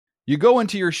You go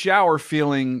into your shower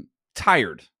feeling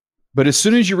tired, but as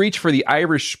soon as you reach for the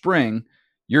Irish Spring,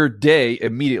 your day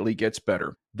immediately gets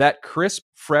better. That crisp,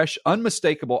 fresh,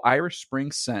 unmistakable Irish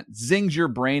Spring scent zings your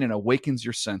brain and awakens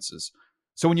your senses.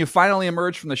 So when you finally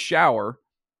emerge from the shower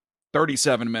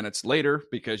 37 minutes later,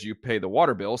 because you pay the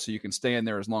water bill so you can stay in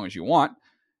there as long as you want,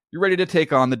 you're ready to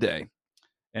take on the day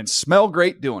and smell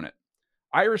great doing it.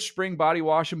 Irish Spring Body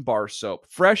Wash and Bar Soap.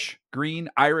 Fresh, green,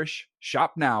 Irish.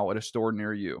 Shop now at a store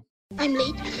near you. I'm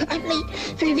late for a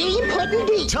very important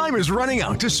date. Time is running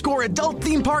out to score adult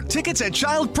theme park tickets at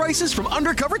child prices from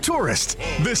Undercover Tourist.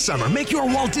 This summer, make your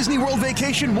Walt Disney World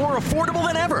vacation more affordable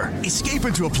than ever. Escape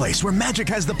into a place where magic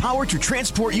has the power to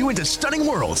transport you into stunning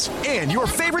worlds and your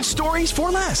favorite stories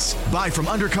for less. Buy from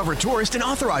Undercover Tourist, an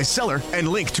authorized seller, and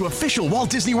link to official Walt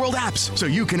Disney World apps so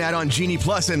you can add on Genie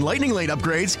Plus and Lightning Lane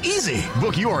upgrades easy.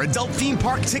 Book your adult theme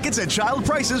park tickets at child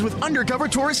prices with Undercover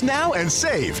Tourist now and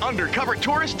save.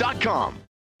 UndercoverTourist.com.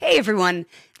 Hey everyone,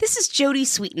 this is Jodie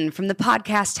Sweetin from the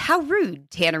podcast How Rude,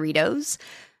 Tanneritos.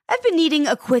 I've been needing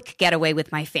a quick getaway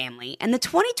with my family, and the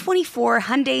 2024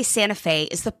 Hyundai Santa Fe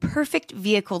is the perfect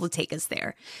vehicle to take us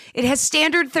there. It has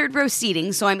standard third-row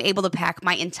seating, so I'm able to pack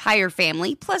my entire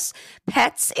family, plus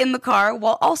pets, in the car,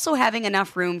 while also having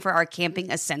enough room for our camping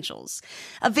essentials.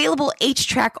 Available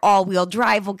H-Track all-wheel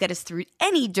drive will get us through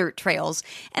any dirt trails,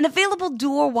 and available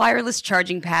dual wireless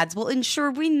charging pads will ensure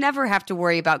we never have to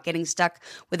worry about getting stuck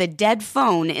with a dead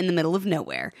phone in the middle of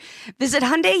nowhere. Visit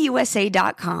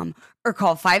HyundaiUSA.com or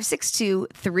call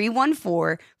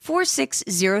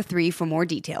 562-314-4603 for more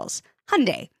details.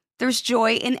 Hyundai, there's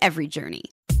joy in every journey.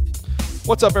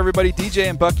 What's up, everybody?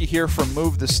 DJ and Bucky here from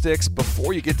Move the Sticks.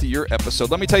 Before you get to your episode,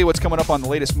 let me tell you what's coming up on the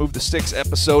latest Move the Sticks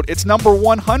episode. It's number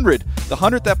 100, the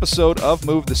 100th episode of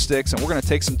Move the Sticks, and we're going to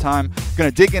take some time, going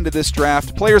to dig into this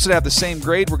draft. Players that have the same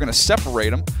grade, we're going to separate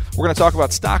them. We're going to talk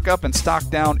about stock up and stock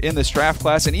down in this draft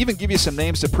class, and even give you some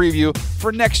names to preview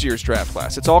for next year's draft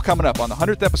class. It's all coming up on the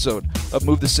 100th episode of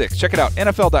Move the Sticks. Check it out,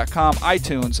 NFL.com,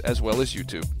 iTunes, as well as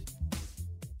YouTube.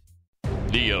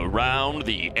 The Around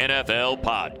the NFL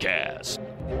podcast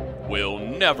will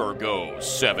never go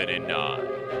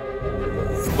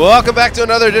 7-9. Welcome back to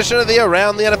another edition of the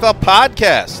Around the NFL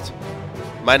podcast.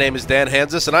 My name is Dan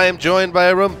Hanzus, and I am joined by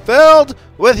a room filled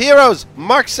with heroes: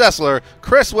 Mark Sessler,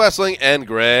 Chris Wessling, and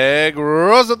Greg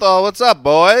Rosenthal. What's up,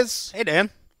 boys? Hey, Dan.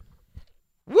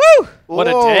 Woo! What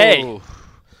a day.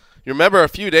 You remember a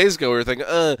few days ago we were thinking,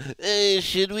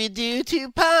 should we do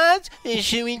 2 pods?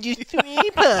 Should we do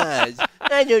 3 pods?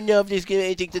 I don't know if there's going to be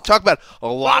anything to talk about. A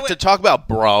lot to talk about,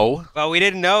 bro. Well, we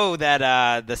didn't know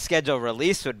that the schedule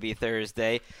release would be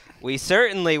Thursday. We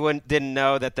certainly didn't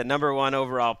know that the number 1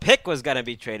 overall pick was going to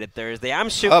be traded Thursday. I'm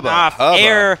shooting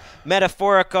air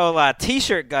metaphorical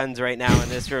T-shirt guns right now in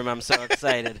this room. I'm so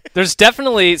excited. There's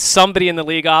definitely somebody in the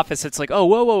league office that's like, oh,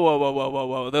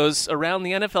 whoa. Those Around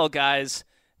the NFL guys,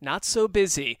 not so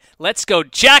busy. Let's go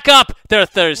jack up their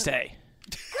Thursday.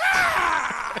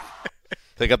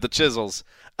 Take up the chisels.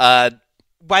 By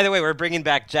the way, we're bringing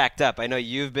back Jacked Up. I know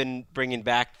you've been bringing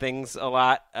back things a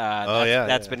lot.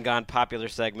 That's been gone. Popular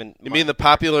segment. You mean the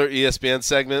popular ESPN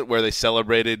segment where they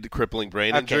celebrated crippling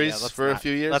brain injuries for a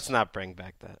few years? Let's not bring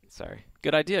back that. Sorry.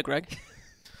 Good idea, Greg.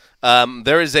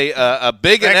 There is a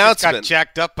big Greg announcement. Just got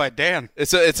jacked up by Dan.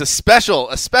 It's a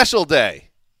special day.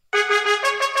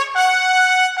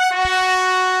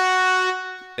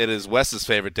 It is Wes's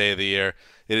favorite day of the year.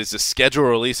 It is the schedule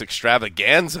release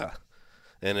extravaganza.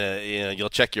 And you'll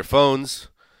check your phones,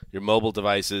 your mobile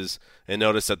devices, and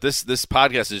notice that this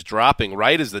podcast is dropping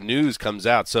right as the news comes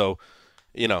out. So,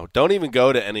 don't even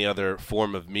go to any other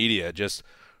form of media. Just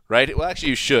right. Well, actually,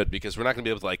 you should, because we're not going to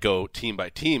be able to go team by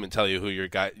team and tell you who your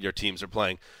teams are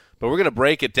playing. But we're going to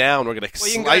break it down. We're going to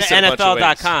slice it a bunch of ways. You can go to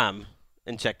NFL.com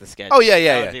and check the schedule. Oh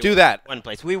yeah. Do that. One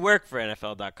place. We work for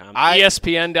NFL.com.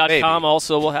 ESPN.com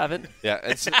also will have it.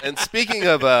 Yeah. And speaking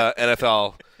of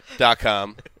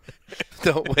NFL.com.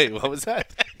 No, wait, what was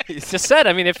that? You just said,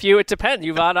 it depends.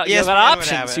 You've got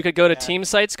options. You could go to team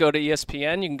sites, go to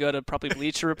ESPN. You can go to probably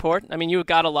Bleacher Report. You've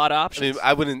got a lot of options.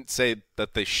 I wouldn't say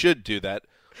that they should do that.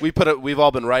 We've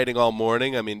all been writing all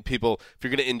morning. People, if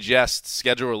you're going to ingest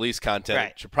schedule release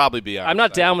content, it should probably be on. I'm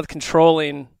not down with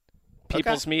controlling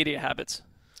people's media habits.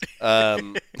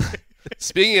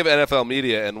 Speaking of NFL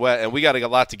media, and we got a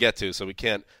lot to get to, so we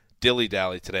can't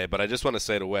dilly-dally today, but I just want to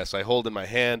say to Wes, I hold in my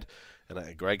hand,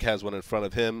 and Greg has one in front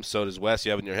of him, so does Wes.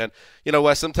 You have in your hand.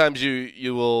 Wes, sometimes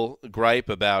you will gripe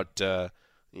about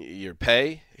your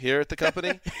pay here at the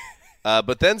company,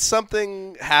 but then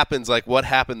something happens, like what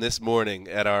happened this morning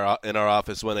in our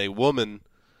office when a woman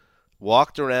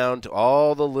walked around to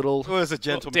all the little. It was a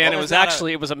gentleman. Dan, it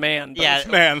was a man. Yeah,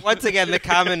 man. Once again, the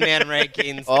common man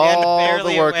rankings. All Dan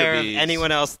barely the worker aware of bees.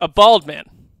 anyone else. A bald man.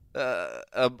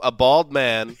 A bald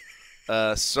man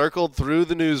circled through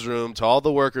the newsroom to all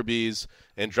the worker bees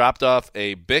and dropped off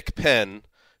a Bic pen.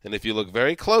 And if you look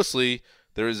very closely,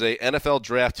 there is a NFL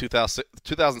Draft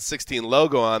 2016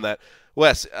 logo on that.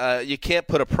 Wes, you can't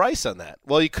put a price on that.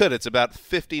 Well, you could. It's about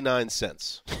 59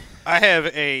 cents. I have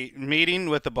a meeting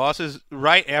with the bosses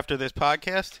right after this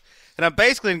podcast, and I'm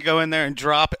basically going to go in there and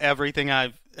drop everything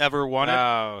I've ever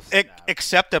wanted,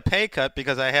 except a pay cut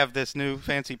because I have this new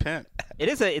fancy pen.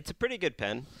 It's a pretty good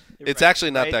pen. It's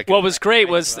actually not that good. What was great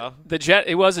was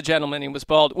it was a gentleman. He was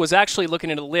bald. Was actually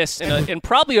looking at a list, and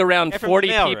probably around 40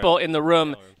 people in the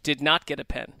room did not get a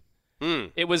pen.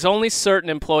 It was only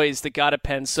certain employees that got a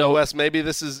pen. So Wes, maybe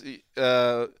this is.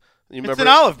 You remember, it's an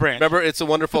olive branch. Remember, It's a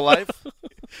Wonderful Life.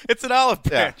 It's an olive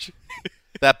branch. Yeah.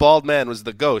 That bald man was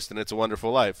the ghost in It's a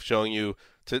Wonderful Life, showing you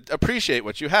to appreciate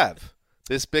what you have.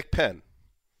 This Bic pen.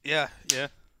 Yeah.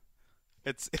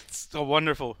 It's a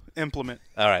wonderful implement.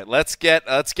 All right, let's get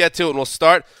to it, and we'll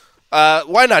start.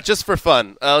 Why not? Just for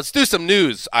fun. Let's do some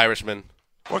news, Irishman.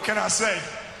 What can I say?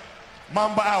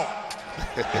 Mamba out.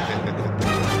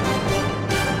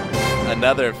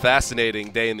 Another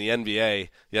fascinating day in the NBA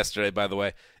yesterday, by the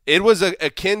way. It was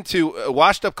akin to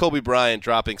washed-up Kobe Bryant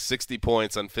dropping 60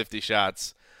 points on 50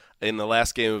 shots in the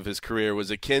last game of his career.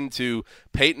 Was akin to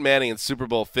Peyton Manning in Super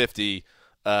Bowl 50,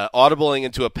 audibling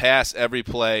into a pass every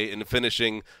play and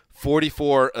finishing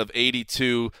 44 of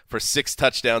 82 for 6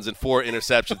 touchdowns and 4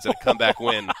 interceptions in a comeback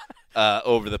win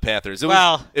over the Panthers.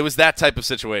 It was that type of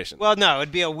situation. Well, no,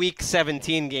 it'd be a Week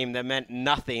 17 game that meant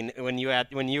nothing when you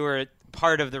were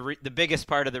part of the biggest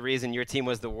part of the reason your team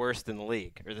was the worst in the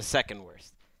league or the second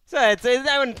worst. So I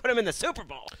wouldn't put him in the Super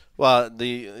Bowl. Well,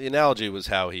 the analogy was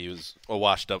how he was a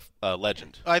washed-up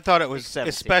legend. I thought it was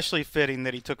especially fitting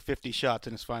that he took 50 shots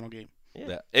in his final game.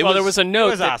 Yeah. There was a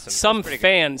note that awesome. some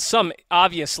fan, some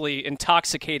obviously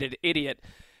intoxicated idiot,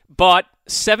 bought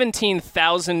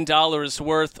 $17,000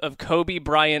 worth of Kobe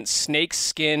Bryant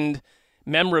snake-skinned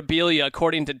memorabilia,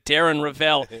 according to Darren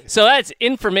Ravel. So that's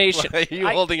information. Why are you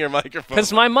holding your microphone?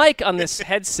 Because my mic on this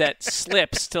headset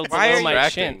slips till below my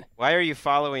chin. Why are you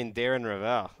following Darren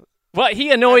Ravel? Well,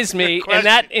 he annoys me, and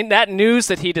in that news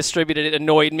that he distributed, it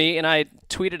annoyed me, and I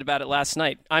tweeted about it last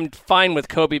night. I'm fine with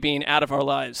Kobe being out of our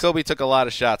lives. Kobe took a lot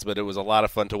of shots, but it was a lot of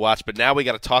fun to watch. But now we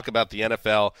got to talk about the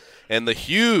NFL and the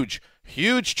huge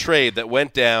trade that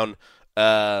went down.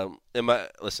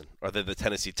 Listen, are they the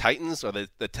Tennessee Titans? Are they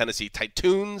the Tennessee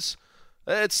Titans?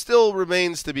 It still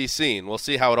remains to be seen. We'll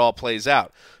see how it all plays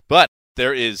out. But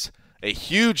there is a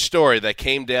huge story that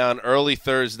came down early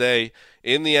Thursday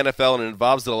in the NFL, and it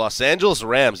involves the Los Angeles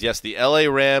Rams. Yes, the LA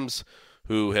Rams,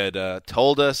 who had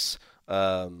told us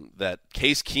that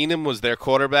Case Keenum was their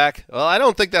quarterback. Well, I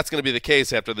don't think that's going to be the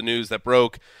case after the news that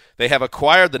broke. They have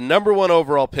acquired the number 1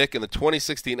 overall pick in the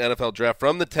 2016 NFL Draft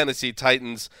from the Tennessee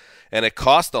Titans, and it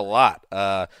cost a lot.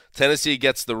 Tennessee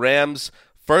gets the Rams'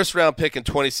 first-round pick in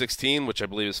 2016, which I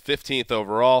believe is 15th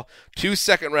overall, 2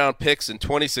 second-round picks in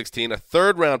 2016, a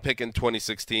third-round pick in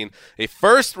 2016, a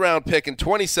first-round pick in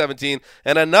 2017,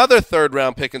 and another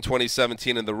third-round pick in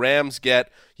 2017. And the Rams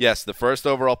get, yes, the first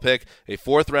overall pick, a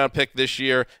fourth-round pick this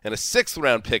year, and a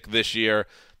sixth-round pick this year.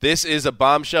 This is a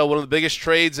bombshell, one of the biggest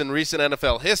trades in recent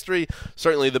NFL history,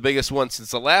 certainly the biggest one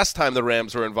since the last time the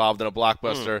Rams were involved in a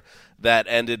blockbuster that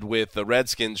ended with the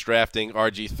Redskins drafting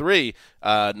RG3,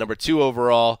 number 2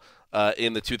 overall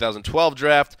in the 2012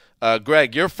 draft.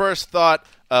 Greg, your first thought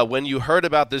when you heard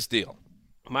about this deal?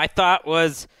 My thought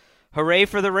was, hooray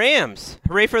for the Rams.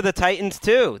 Hooray for the Titans,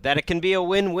 too, that it can be a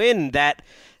win-win, that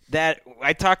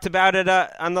I talked about it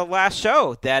on the last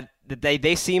show, that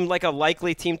they seemed like a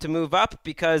likely team to move up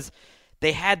because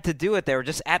they had to do it. They were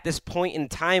just at this point in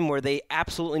time where they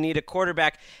absolutely need a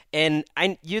quarterback. And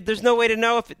there's no way to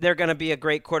know if they're going to be a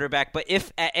great quarterback. But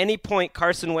if at any point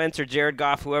Carson Wentz or Jared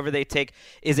Goff, whoever they take,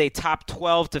 is a top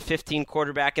 12 to 15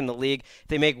 quarterback in the league,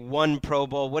 they make 1 Pro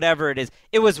Bowl, whatever it is,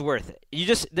 it was worth it.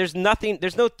 There's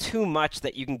no too much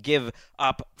that you can give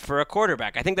up for a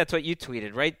quarterback. I think that's what you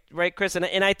tweeted, right, Chris?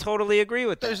 And I totally agree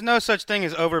with that. There's no such thing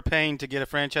as overpaying to get a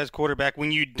franchise quarterback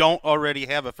when you don't already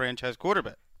have a franchise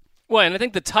quarterback. Well, and I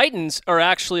think the Titans are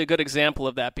actually a good example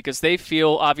of that because they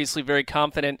feel obviously very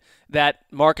confident that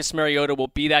Marcus Mariota will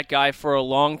be that guy for a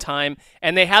long time,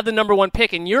 and they have the number 1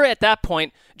 pick, and you're at that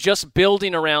point just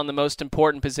building around the most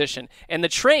important position. And the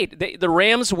trade, the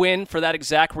Rams win for that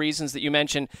exact reasons that you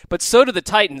mentioned, but so do the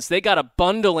Titans. They got a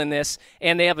bundle in this,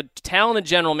 and they have a talented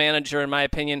general manager, in my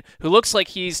opinion, who looks like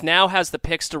he's now has the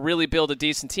picks to really build a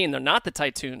decent team. They're not the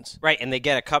Titans. Right, and they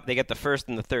get they get the first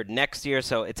and the third next year,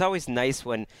 so it's always nice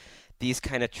when these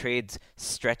kind of trades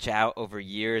stretch out over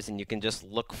years and you can just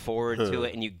look forward to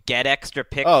it and you get extra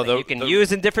picks that you can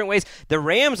use in different ways. The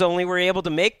Rams only were able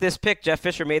to make this pick. Jeff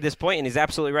Fisher made this point, and he's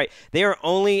absolutely right. They are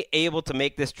only able to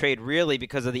make this trade really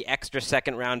because of the extra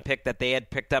second-round pick that they had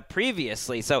picked up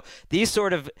previously. So these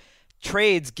sort of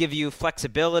trades give you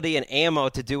flexibility and ammo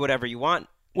to do whatever you want.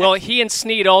 Well, he and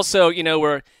Snead also,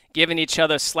 were giving each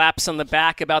other slaps on the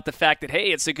back about the fact that, hey,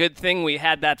 it's a good thing we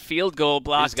had that field goal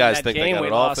blocked in that game we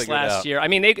lost last year. I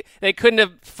mean, they couldn't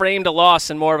have framed a loss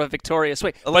in more of a victorious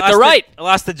way. But they're right.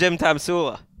 Lost to Jim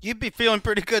Tomsula. You'd be feeling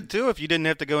pretty good, too, if you didn't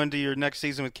have to go into your next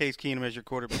season with Case Keenum as your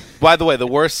quarterback. By the way, the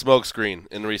worst smokescreen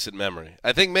in recent memory.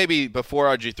 I think maybe before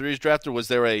RG3 was drafted, was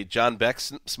there a John Beck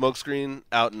smokescreen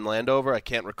out in Landover? I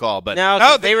can't recall. But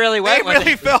no, they really went.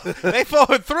 They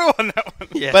followed through on that one.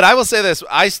 Yeah. But I will say this: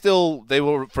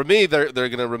 for me, they're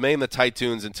going to remain the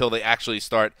Titans until they actually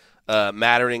start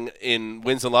mattering in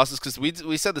wins and losses, because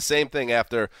we said the same thing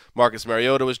after Marcus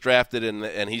Mariota was drafted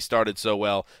and he started so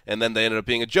well, and then they ended up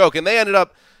being a joke, and they ended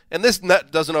up. And this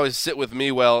doesn't always sit with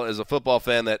me well as a football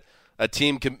fan, that a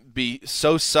team can be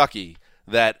so sucky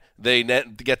that they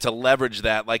get to leverage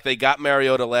that. Like they got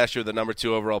Mariota last year, the number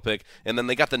 2 overall pick, and then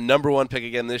they got the number 1 pick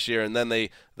again this year, and then they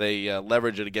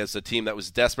leverage it against a team that was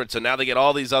desperate. So now they get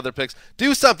all these other picks.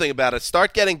 Do something about it.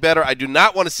 Start getting better. I do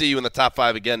not want to see you in the top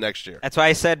 5 again next year. That's why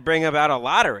I said bring about a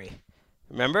lottery.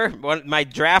 Remember my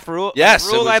draft rule? Yes,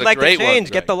 rule I'd like to change.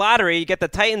 One, get the lottery, you get the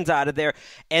Titans out of there,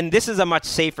 and this is a much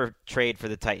safer trade for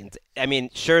the Titans. I mean,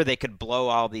 sure they could blow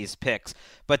all these picks,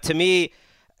 but to me,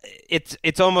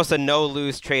 it's almost a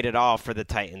no-lose trade at all for the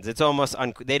Titans. It's almost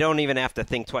they don't even have to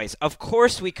think twice. Of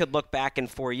course, we could look back in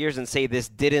 4 years and say this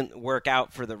didn't work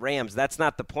out for the Rams. That's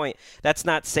not the point. That's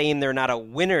not saying they're not a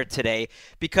winner today,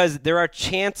 because there are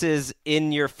chances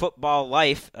in your football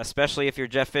life, especially if you're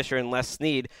Jeff Fisher and Les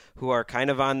Snead, who are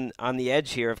kind of on the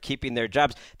edge here of keeping their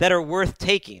jobs, that are worth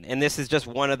taking. And this is just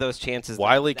one of those chances.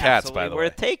 Wiley Katz, by the way,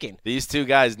 worth taking. These two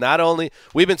guys, not only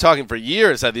we've been talking for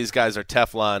years how these guys are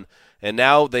Teflon. And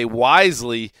now they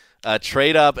wisely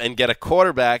trade up and get a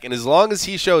quarterback. And as long as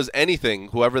he shows anything,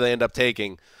 whoever they end up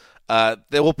taking,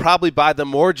 they will probably buy them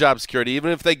more job security, even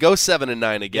if they go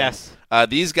 7-9 again. Yes.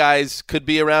 These guys could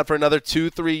be around for another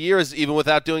 2-3 years, even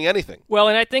without doing anything. Well,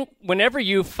 and I think whenever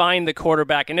you find the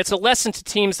quarterback, and it's a lesson to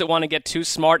teams that want to get too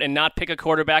smart and not pick a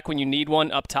quarterback when you need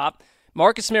one up top.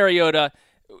 Marcus Mariota,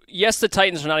 yes, the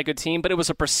Titans are not a good team, but it was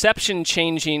a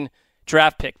perception-changing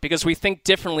draft pick because we think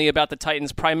differently about the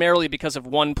Titans primarily because of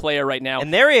one player right now.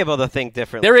 And they're able to think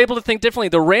differently. They're able to think differently.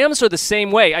 The Rams are the same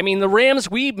way. I mean, the Rams,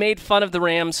 we made fun of the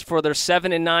Rams for their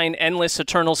 7-9 endless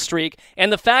eternal streak.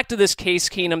 And the fact of this Case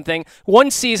Keenum thing,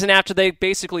 one season after they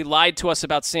basically lied to us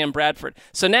about Sam Bradford.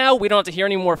 So now we don't have to hear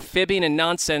any more fibbing and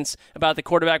nonsense about the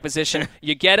quarterback position.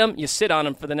 You get him, you sit on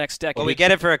him for the next decade. Well, we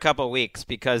get it for a couple of weeks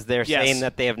because they're saying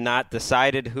that they have not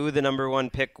decided who the number 1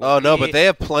 pick will be. Oh, no, but they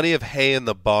have plenty of hay in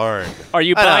the barn. Are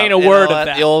you buying a word of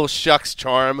that? The old shucks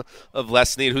charm of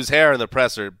Les Snead, whose hair and the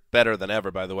press are better than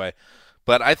ever, by the way.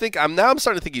 But I think I'm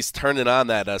starting to think he's turning on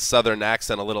that southern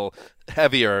accent a little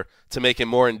heavier to make him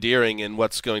more endearing in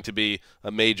what's going to be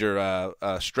a major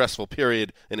stressful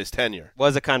period in his tenure.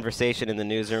 Was a conversation in the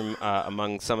newsroom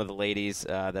among some of the ladies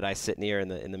that I sit near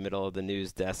in the middle of the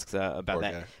news desks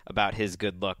about his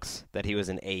good looks, that he was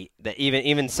an 8, that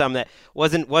even some that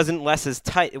wasn't Les's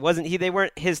type. They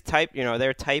weren't his type,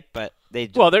 their type, but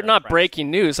they're not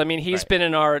breaking news. I mean, he's been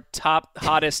in our top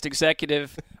hottest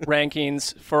executive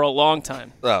rankings for a long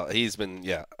time. Well, he's been,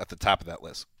 at the top of that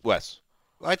list. Wes?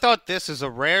 I thought this is a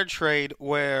rare trade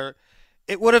where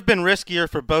it would have been riskier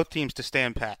for both teams to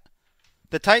stand pat.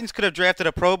 The Titans could have drafted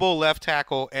a Pro Bowl left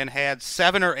tackle and had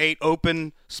 7 or 8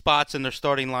 open spots in their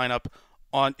starting lineup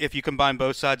if you combine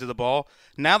both sides of the ball.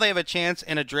 Now they have a chance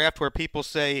in a draft where people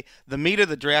say the meat of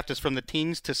the draft is from the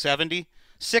teens to 70.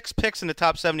 6 picks in the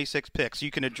top 76 picks. You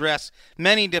can address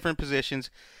many different positions.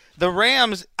 The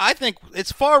Rams, I think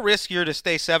it's far riskier to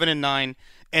stay 7-9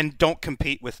 and don't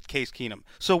compete with Case Keenum.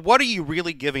 So what are you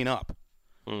really giving up?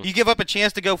 You give up a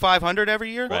chance to go 500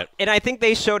 every year? Right. And I think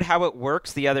they showed how it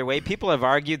works the other way. People have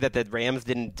argued that the Rams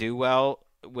didn't do well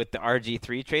with the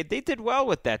RG3 trade. They did well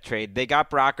with that trade. They got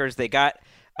Brockers. They got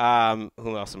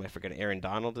Who else am I forgetting? Aaron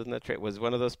Donald in that trade was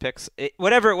one of those picks.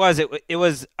 Whatever it was, it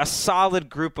was a solid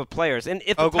group of players. And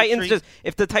if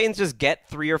the Titans just get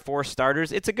 3 or 4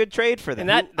 starters, it's a good trade for them.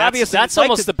 And that's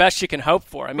almost the best you can hope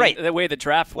for. I mean, the way the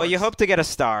draft works. Well, you hope to get a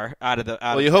star out of the.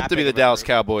 You hope to be the Dallas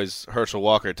Cowboys Herschel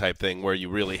Walker type thing, where you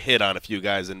really hit on a few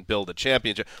guys and build a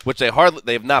championship, which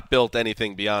they've not built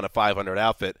anything beyond a 500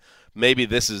 outfit. Maybe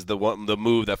this is the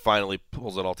move that finally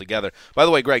pulls it all together. By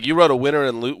the way, Greg, you wrote a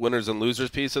winners and losers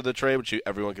piece of the trade, which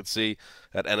everyone could see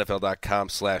at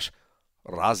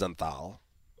NFL.com/Rosenthal.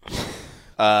 Who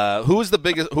are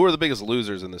the biggest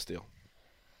losers in this deal?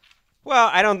 Well,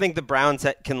 I don't think the Browns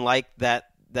can like that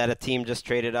a team just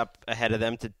traded up ahead of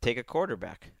them to take a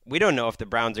quarterback. We don't know if the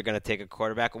Browns are going to take a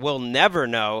quarterback. We'll never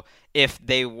know if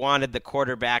they wanted the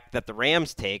quarterback that the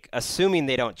Rams take, assuming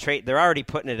they don't trade. They're already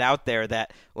putting it out there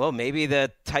that, well, maybe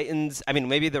the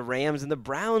Rams and the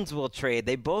Browns will trade.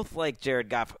 They both like Jared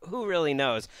Goff. Who really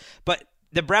knows? But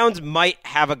the Browns might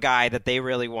have a guy that they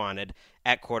really wanted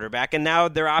at quarterback, and now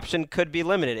their option could be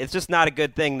limited. It's just not a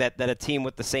good thing that a team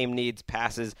with the same needs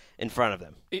passes in front of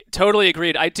them. Totally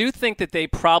agreed. I do think that they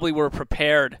probably were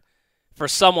prepared for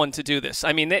someone to do this.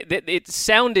 I mean, it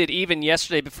sounded even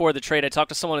yesterday before the trade. I talked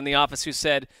to someone in the office who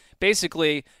said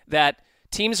basically that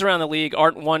teams around the league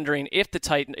aren't wondering if the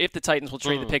Titans will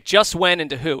trade the pick, just when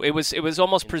and to who. It was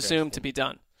almost presumed to be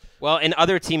done. Well, and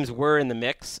other teams were in the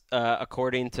mix,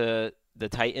 according to the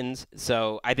Titans.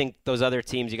 So I think those other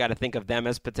teams, you got to think of them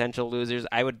as potential losers.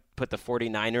 I would put the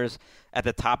 49ers at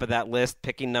the top of that list,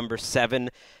 picking number 7.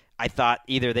 I thought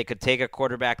either they could take a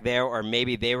quarterback there, or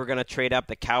maybe they were going to trade up.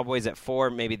 The Cowboys at 4,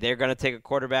 maybe they're going to take a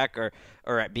quarterback or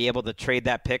be able to trade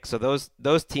that pick. So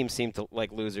those teams seem to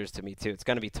like losers to me too. It's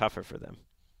going to be tougher for them.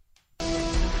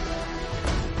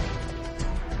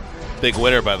 Big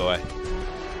winner, by the way.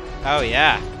 Oh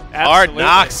yeah, Hard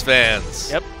Knocks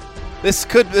fans. Yep.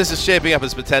 This is shaping up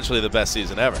as potentially the best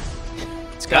season ever.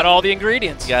 It's got all the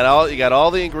ingredients. You got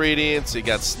all the ingredients. You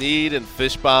got Snead and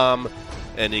Fishbaum,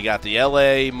 and you got the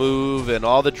LA move and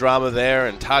all the drama there,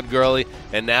 and Todd Gurley,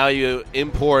 and now you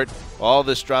import all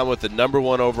this drama with the number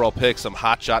 1 overall pick, some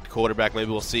hotshot quarterback. Maybe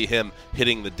we'll see him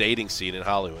hitting the dating scene in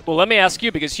Hollywood. Well, let me ask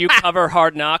you, because you cover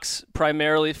Hard Knocks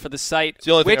primarily for the site. It's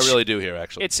the only thing I really do here,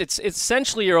 actually. It's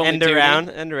essentially your only end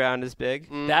around is big.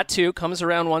 That too comes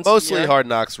around once Mostly a year. Hard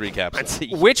Knocks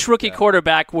recaps. Which rookie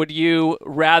quarterback would you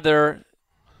rather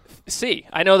see?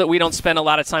 I know that we don't spend a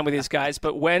lot of time with these guys,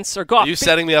 but Wentz or Goff. Are you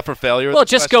setting me up for failure? Well,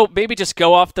 just go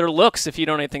off their looks if you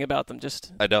don't know anything about them.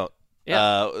 I don't.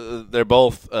 Yeah. They're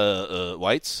both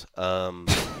whites.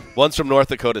 One's from North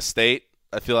Dakota State.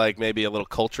 I feel like maybe a little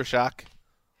culture shock.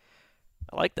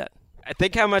 I like that. I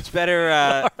think how much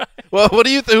better. Well, who do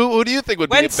you think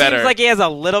would Wentz be better? Seems like he has a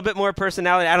little bit more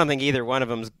personality. I don't think either one of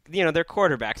them's. They're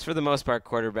quarterbacks for the most part.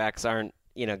 Quarterbacks aren't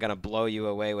going to blow you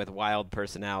away with wild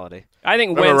personality. I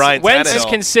think Wentz is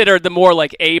considered the more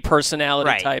like a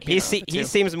personality type. He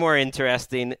seems more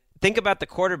interesting. Think about the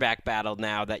quarterback battle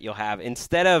now that you'll have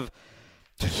instead of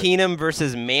Keenum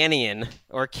versus Mannion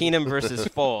or Keenum versus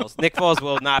Foles. Nick Foles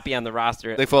will not be on the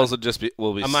roster. Nick Foles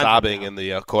will be sobbing in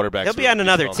the quarterback. He'll be on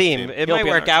another team. It might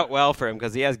work out well for him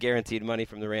because he has guaranteed money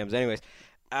from the Rams. Anyways,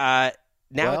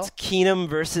 it's Keenum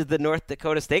versus the North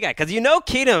Dakota State guy because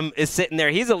Keenum is sitting there.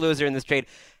 He's a loser in this trade.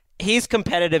 He's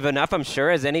competitive enough, I'm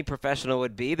sure, as any professional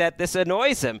would be, that this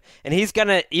annoys him. And he's going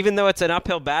to, even though it's an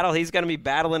uphill battle, he's going to be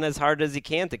battling as hard as he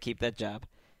can to keep that job.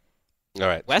 All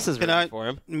right. Wes is rooting for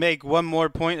him. Make one more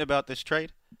point about this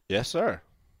trade? Yes, sir.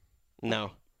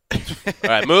 No. All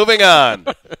right, moving on.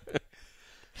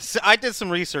 So I did some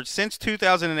research. Since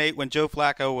 2008, when Joe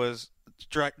Flacco was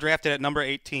drafted at number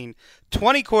 18,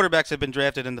 20 quarterbacks have been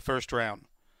drafted in the first round.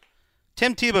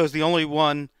 Tim Tebow is the only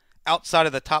one outside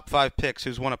of the top 5 picks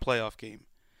who's won a playoff game.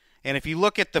 And if you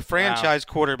look at the franchise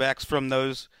quarterbacks from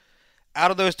those,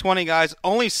 out of those 20 guys,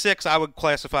 only 6 I would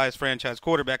classify as franchise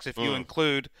quarterbacks if you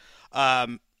include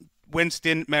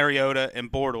Winston, Mariota,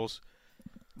 and Bortles.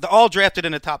 They're all drafted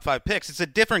in the top 5 picks. It's a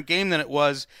different game than it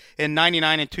was in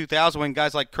 99 and 2000 when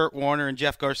guys like Kurt Warner and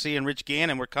Jeff Garcia and Rich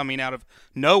Gannon were coming out of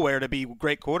nowhere to be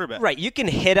great quarterbacks. Right. You can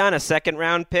hit on a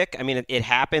second-round pick. I mean, it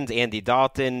happens. Andy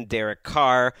Dalton, Derek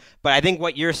Carr. But I think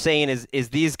what you're saying is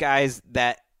these guys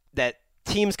that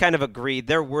teams kind of agreed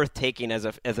they're worth taking as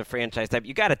a franchise type.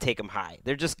 You got to take them high.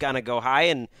 They're just going to go high,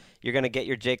 and you're going to get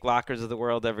your Jake Lockers of the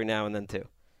world every now and then too.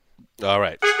 All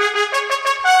right.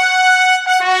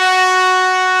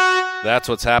 That's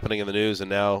what's happening in the news, and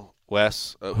now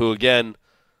Wes, who again,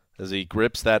 as he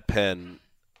grips that pen,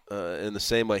 in the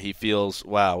same way he feels,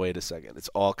 wow, wait a second, it's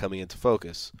all coming into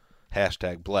focus.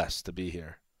 # blessed to be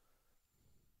here.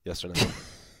 Yes or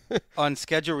no? On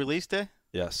schedule release day?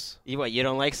 Yes. You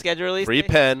don't like schedule release? Free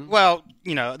pen. Well,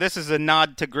 this is a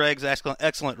nod to Greg's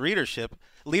excellent leadership.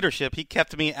 He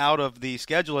kept me out of the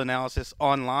schedule analysis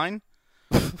online.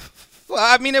 Well,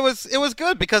 I mean, it was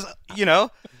good because, I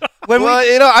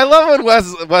love when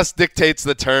Wes dictates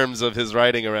the terms of his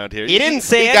writing around here. He didn't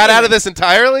say anything. Got out of this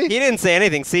entirely? He didn't say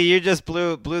anything. See, you just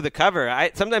blew the cover.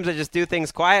 Sometimes I just do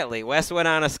things quietly. Wes went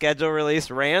on a schedule release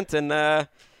rant, and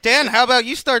Dan, how about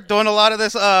you start doing a lot of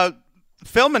this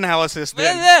film analysis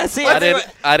then? Yeah, see, I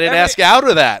didn't ask out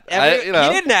of that.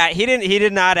 He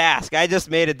did not ask. I just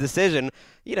made a decision.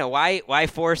 Why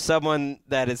force someone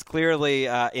that is clearly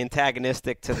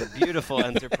antagonistic to the beautiful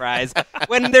Enterprise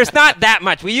when there's not that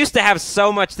much? We used to have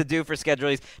so much to do for schedule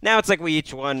release. Now it's like we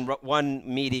each one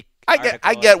meaty.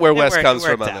 I get where Wes comes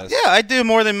from on this. Yeah, I do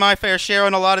more than my fair share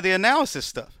on a lot of the analysis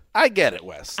stuff. I get it,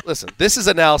 Wes. Listen, this is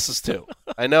analysis too.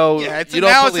 I know you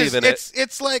don't believe in it.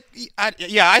 It's like,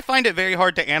 I find it very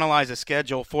hard to analyze a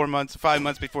schedule 4 months, 5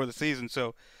 months before the season.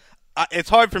 So it's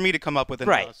hard for me to come up with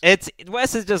analysis. Right.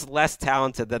 Wes is just less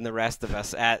talented than the rest of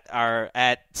us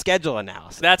at schedule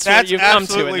analysis. That's what you've come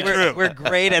to. True. We're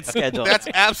great at schedule. That's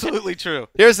absolutely true.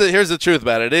 Here's the truth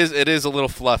about it. It is a little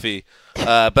fluffy,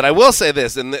 but I will say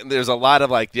this, and there's a lot of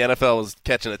the NFL was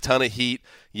catching a ton of heat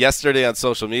yesterday on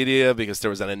social media because there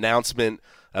was an announcement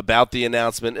about the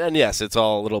announcement, and yes, it's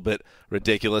all a little bit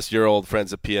ridiculous. Your old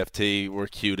friends at PFT were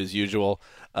cute as usual,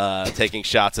 taking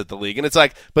shots at the league, and it's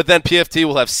like, but then PFT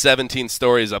will have 17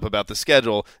 stories up about the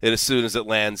schedule as soon as it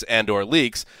lands and/or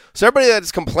leaks. So everybody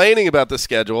that's complaining about the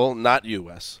schedule, not you,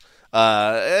 Wes,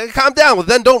 calm down. Well,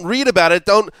 then don't read about it.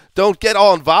 Don't get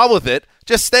all involved with it.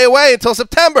 Just stay away until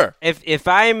September. If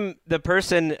I'm the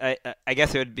person, I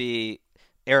guess it would be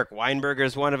Eric Weinberger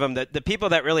is one of them. The people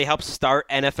that really helped start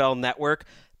NFL Network,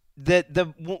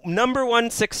 the number one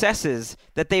successes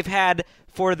that they've had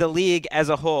for the league as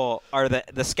a whole are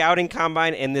the scouting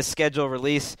combine and this schedule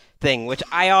release thing, which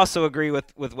I also agree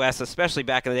with Wes, especially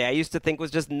back in the day. I used to think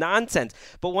was just nonsense.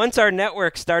 But once our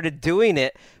network started doing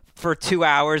it for 2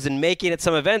 hours and making it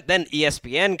some event, then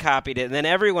ESPN copied it, and then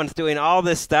everyone's doing all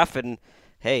this stuff, and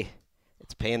hey,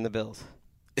 it's paying the bills.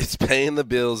 It's paying the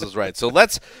bills is right. So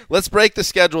let's break the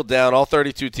schedule down. All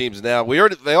 32 teams now.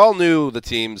 They all knew the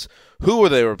teams, who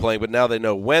they were playing, but now they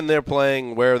know when they're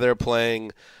playing, where they're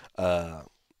playing,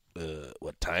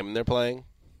 what time they're playing.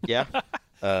 Yeah.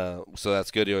 So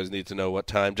that's good. You always need to know what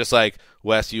time. Just like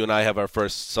Wes, you and I have our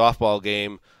first softball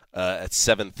game at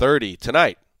 7:30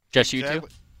 tonight. Just you two?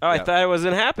 Oh, I thought it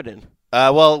wasn't happening.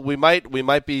 Well, we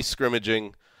might be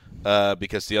scrimmaging.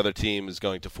 Because the other team is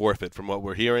going to forfeit from what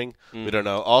we're hearing. We don't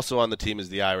know. Also on the team is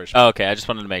the Irish. Oh, okay. I just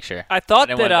wanted to make sure. I thought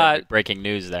that breaking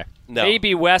news there. No.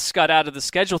 Maybe Wes got out of the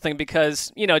schedule thing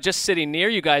because, just sitting near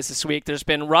you guys this week, there's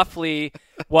been roughly,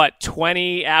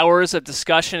 20 hours of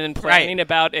discussion and planning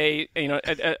about an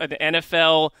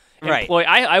NFL employee.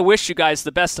 I wish you guys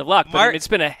the best of luck, but it's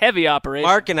been a heavy operation.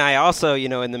 Mark and I also,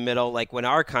 in the middle, like when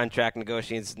our contract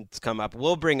negotiations come up,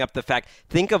 we'll bring up the fact,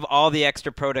 think of all the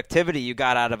extra productivity you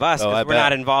got out of us because we're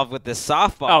not involved with this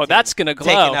softball. Oh, that's going to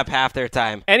glow. Taking up half their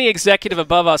time. Any executive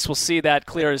above us will see that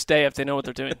clear as day if they know what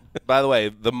they're doing. By the way,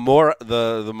 the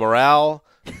morale,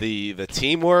 the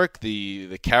teamwork,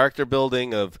 the character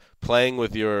building of playing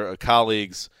with your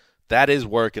colleagues, that is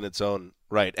work in its own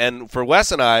right. And for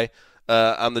Wes and I,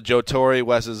 I'm the Joe Torre.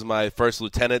 Wes is my first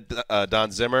lieutenant,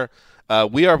 Don Zimmer.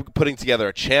 We are putting together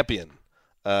a champion,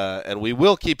 and we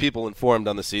will keep people informed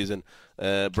on the season.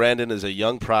 Brandon is a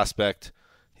young prospect.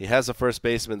 He has a first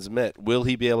baseman's mitt. Will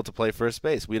he be able to play first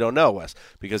base? We don't know, Wes,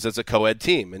 because it's a co-ed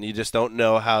team, and you just don't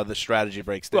know how the strategy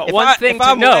breaks down. Well, if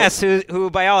I'm Wes,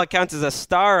 who by all accounts is a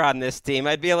star on this team,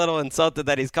 I'd be a little insulted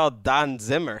that he's called Don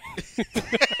Zimmer.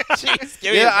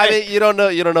 Jeez, you don't know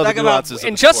the nuances.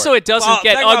 And just so it doesn't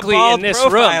get ugly in this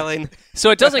room. So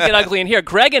it doesn't get ugly in here.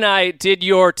 Greg and I did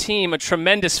your team a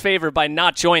tremendous favor by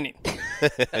not joining.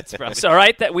 That's probably all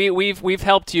right. That we've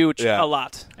helped you a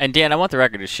lot. And Dan, I want the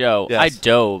record to show I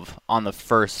dove on the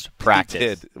first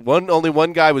practice. He did. Only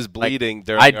one guy was bleeding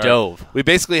during. I dove. We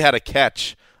basically had a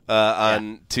catch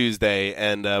on Tuesday,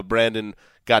 and Brandon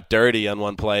got dirty on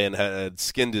one play and had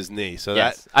skinned his knee. So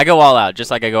that I go all out,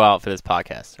 just like I go out for this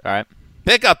podcast. All right.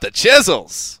 Pick up the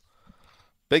chisels.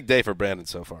 Big day for Brandon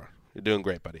so far. You're doing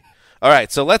great, buddy. All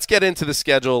right, so let's get into the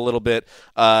schedule a little bit.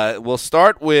 We'll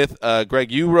start with,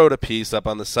 Greg, you wrote a piece up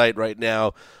on the site right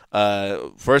now.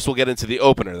 First, we'll get into the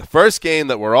opener. The first game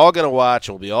that we're all going to watch,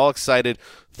 and we'll be all excited,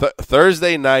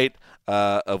 Thursday night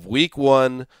of Week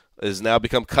 1 has now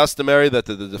become customary that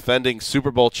the defending Super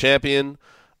Bowl champion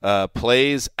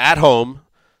plays at home,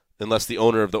 unless the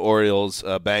owner of the Orioles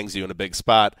bangs you in a big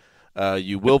spot.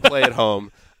 You will play at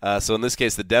home. So in this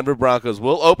case, the Denver Broncos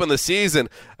will open the season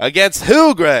against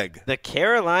who, Greg? The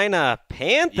Carolina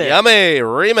Panthers. Yummy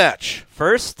rematch.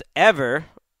 First ever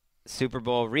Super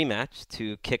Bowl rematch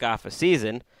to kick off a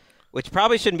season, which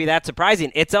probably shouldn't be that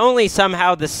surprising. It's only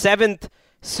somehow the 7th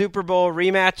Super Bowl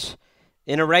rematch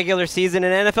in a regular season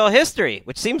in NFL history,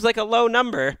 which seems like a low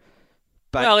number.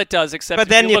 But, well, it does, except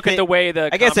if you look at the way the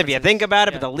I guess if you think about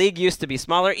it, but the league used to be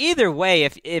smaller. Either way,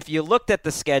 if you looked at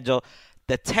the schedule,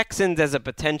 the Texans as a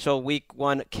potential Week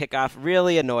 1 kickoff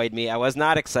really annoyed me. I was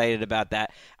not excited about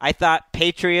that. I thought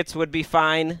Patriots would be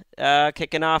fine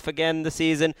kicking off again the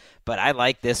season, but I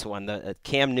like this one. The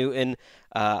Cam Newton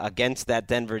against that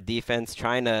Denver defense,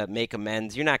 trying to make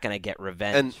amends. You're not going to get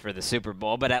revenge for the Super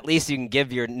Bowl, but at least you can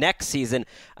give your next season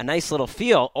a nice little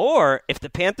feel. Or if the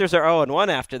Panthers are 0-1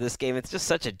 after this game, it's just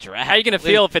such a drag. How are you going to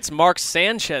feel if it's Mark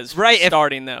Sanchez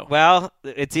starting, though? Well,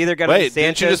 it's either going to be Sanchez. Wait,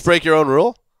 didn't you just break your own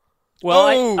rule?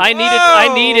 Well, I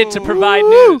needed to provide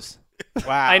news.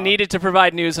 Wow. I needed to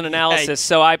provide news and analysis,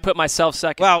 so I put myself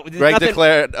second. Well,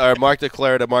 Mark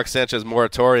declared a Mark Sanchez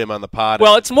moratorium on the pod.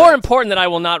 Well, it's more important that I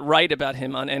will not write about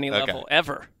him on any level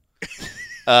ever.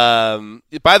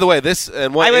 By the way,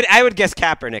 I would guess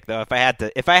Kaepernick though if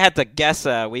I had to guess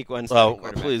Week 1. Oh,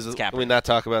 please, can we not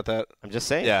talk about that? I'm just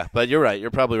saying. Yeah, but you're right. You're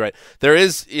probably right. There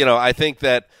is, I think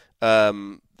that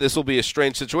this will be a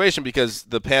strange situation because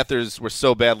the Panthers were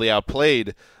so badly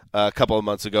outplayed a couple of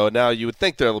months ago. Now you would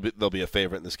think they'll be a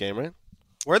favorite in this game, right?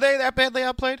 Were they that badly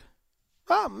outplayed?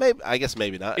 Maybe. I guess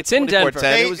maybe not. It's in Denver.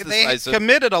 They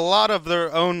committed a lot of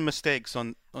their own mistakes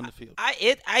on the field.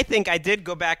 I think I did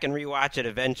go back and rewatch it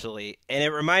eventually, and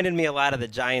it reminded me a lot of the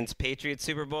Giants-Patriots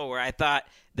Super Bowl, where I thought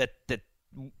that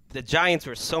the Giants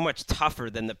were so much tougher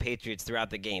than the Patriots throughout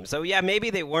the game. So, yeah, maybe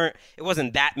it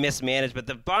wasn't that mismanaged, but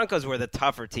the Broncos were the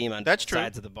tougher team on both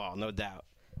sides of the ball, no doubt.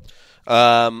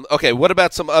 Okay, what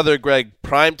about some other, Greg,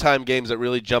 primetime games that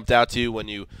really jumped out to you when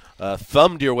you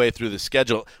thumbed your way through the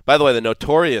schedule? By the way, the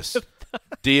notorious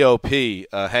DOP,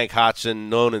 Hank Hodgson,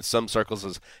 known in some circles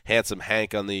as Handsome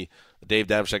Hank on the Dave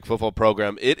Damashek football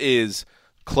program, it is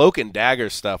cloak and dagger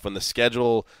stuff when the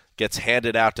schedule gets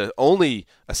handed out to only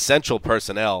essential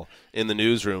personnel in the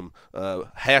newsroom.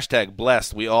 Hashtag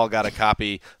blessed. We all got a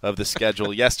copy of the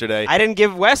schedule yesterday. I didn't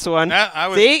give Wes one. I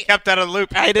was kept out of the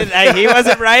loop. He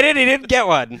wasn't writing. He didn't get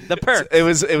one. The perk. It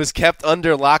was kept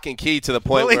under lock and key to the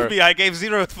point where me, I gave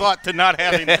zero thought to not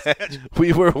having the schedule.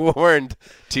 We were warned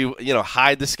to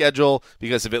hide the schedule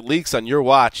because if it leaks on your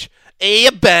watch,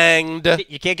 you banged.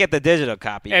 You can't get the digital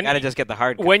copy. You got to just get the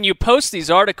hard copy. When you post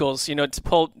these articles,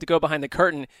 to go behind the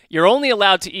curtain, you're only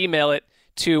allowed to email it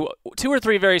to 2 or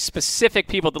 3 very specific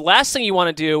people. The last thing you want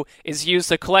to do is use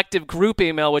the collective group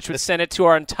email, which would send it to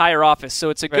our entire office. So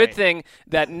it's a good thing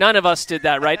that none of us did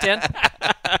that, right, Dan?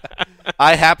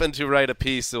 I happened to write a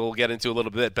piece that we'll get into a little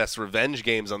bit, best revenge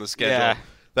games on the schedule,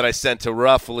 that I sent to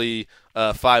roughly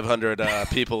 500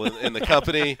 people in the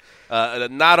company.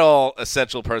 Not all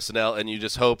essential personnel, and you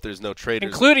just hope there's no traitors.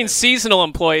 Including seasonal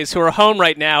employees who are home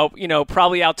right now,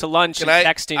 probably out to lunch and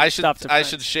texting stuff to friends. I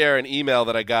should share an email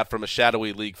that I got from a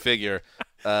shadowy league figure,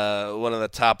 one of the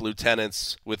top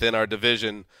lieutenants within our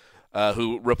division,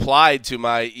 who replied to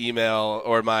my email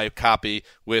or my copy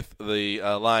with the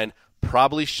line,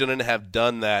 "Probably shouldn't have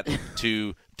done that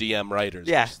to DM writers,"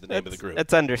 which is the name of the group.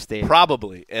 That's understated.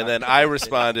 Probably. And then I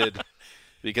responded,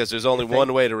 because there's only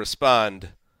one way to respond,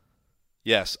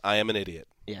 yes, I am an idiot.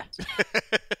 Yeah.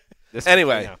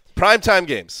 Anyway, primetime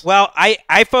games. Well,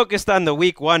 I focused on the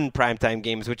Week 1 primetime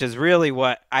games, which is really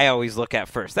what I always look at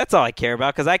first. That's all I care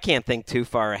about because I can't think too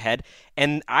far ahead.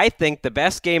 And I think the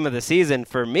best game of the season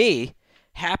for me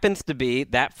happens to be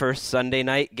that first Sunday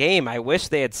night game. I wish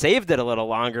they had saved it a little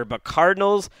longer, but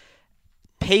Cardinals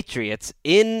Patriots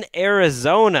in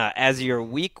Arizona as your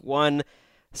Week 1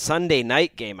 Sunday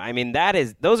night game. I mean,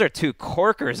 those are 2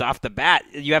 corkers off the bat.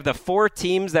 You have the 4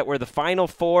 teams that were the final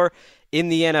 4 in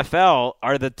the NFL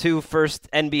are the 2 first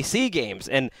NBC games.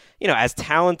 And, as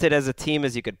talented as a team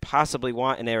as you could possibly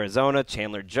want in Arizona,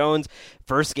 Chandler Jones,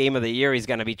 first game of the year, he's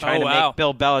going to be trying to make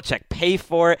Bill Belichick pay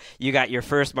for it. You got your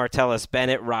first Martellus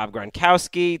Bennett, Rob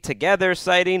Gronkowski together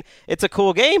sighting. It's a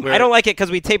cool game. I don't like it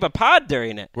because we tape a pod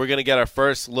during it. We're going to get our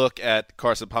first look at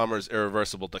Carson Palmer's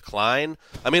irreversible decline.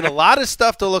 I mean, a lot of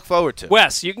stuff to look forward to.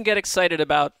 Wes, you can get excited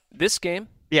about this game.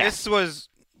 Yeah.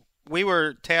 We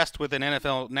were tasked with an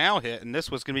NFL Now hit, and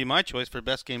this was going to be my choice for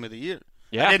best game of the year.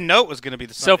 Yeah. I didn't know it was going to be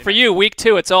the Sunday So for you, Week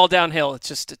 2, it's all downhill. It's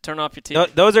just to turn off your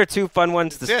TV. Those are 2 fun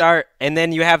ones to start. And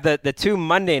then you have the 2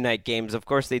 Monday night games. Of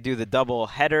course, they do the double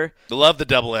header. Love the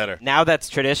double header. Now that's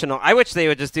traditional. I wish they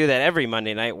would just do that every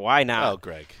Monday night. Why not? Oh,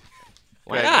 Greg.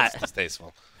 Why not? It's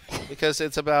distasteful. because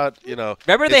it's about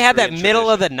Remember they had that middle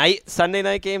of the night Sunday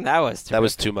night game? That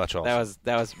was too much. Also,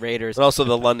 that was Raiders. But also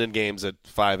the London games at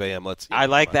 5 a.m. I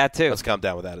like that too. Let's calm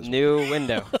down with that as well. New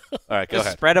window. All right, go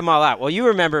ahead. Spread them all out. Well, you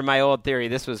remember my old theory.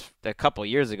 This was a couple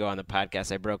years ago on the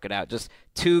podcast. I broke it out. Just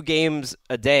 2 games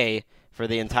a day for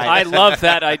the entire. I love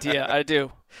that idea. I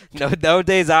do. No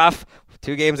days off.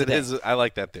 2 games a day. I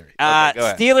like that theory. Okay, go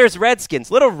ahead. Steelers,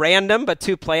 Redskins. Little random, but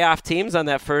 2 playoff teams on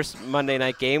that first Monday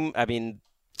night game. I mean,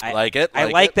 I like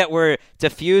that we're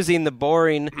diffusing the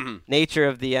boring nature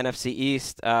of the NFC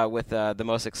East with the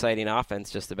most exciting offense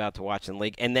just about to watch in the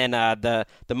league. And then the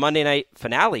Monday night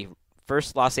finale,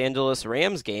 first Los Angeles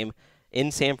Rams game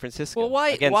in San Francisco. Well,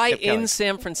 why in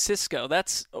San Francisco?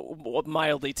 That's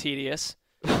mildly tedious.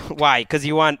 Why? Because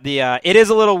you want the it is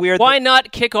a little weird. Why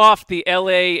not kick off the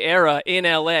LA era in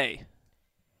LA?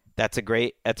 That's a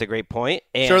great point.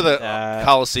 And, sure, the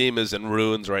Coliseum is in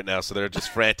ruins right now, so they're just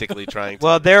frantically trying to.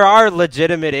 Well, there are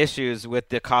legitimate issues with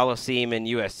the Coliseum and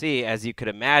USC, as you could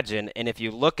imagine. And if you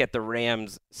look at the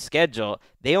Rams' schedule,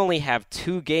 they only have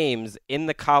 2 games in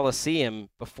the Coliseum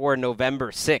before November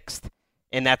 6th.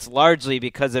 And that's largely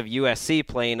because of USC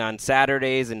playing on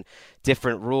Saturdays and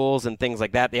different rules and things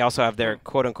like that. They also have their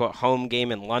quote-unquote home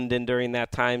game in London during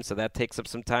that time, so that takes up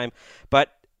some time.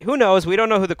 But who knows? We don't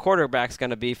know who the quarterback's going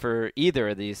to be for either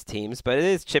of these teams, but it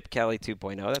is Chip Kelly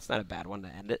 2.0. That's not a bad one to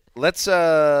end it. Let's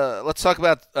talk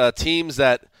about teams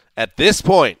that at this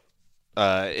point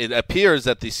it appears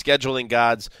that the scheduling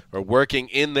gods are working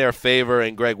in their favor.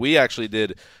 And Greg, we actually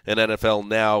did an NFL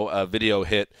Now video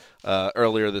hit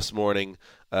earlier this morning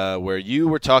where you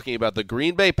were talking about the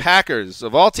Green Bay Packers.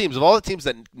 Of all the teams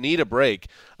that need a break,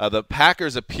 the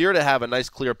Packers appear to have a nice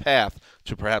clear path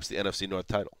to perhaps the NFC North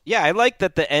title. Yeah, I like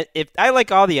that. I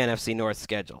like all the NFC North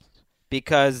schedules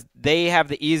because they have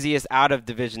the easiest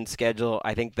out-of-division schedule,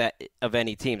 I think, that of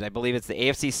any teams. I believe it's the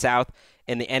AFC South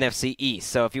and the NFC East.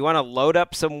 So if you want to load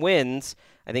up some wins,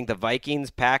 I think the Vikings,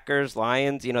 Packers,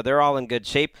 Lions, they're all in good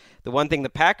shape. The one thing the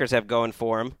Packers have going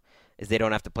for them is they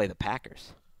don't have to play the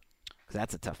Packers. Because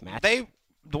that's a tough match.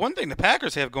 The one thing the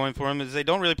Packers have going for them is they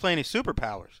don't really play any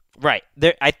superpowers. Right.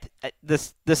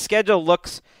 The schedule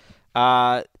looks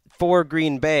for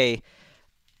Green Bay,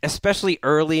 especially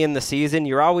early in the season,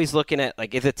 you're always looking at,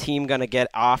 is a team going to get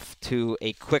off to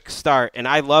a quick start? And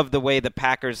I love the way the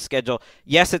Packers schedule.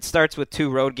 Yes, it starts with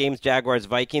 2 road games, Jaguars,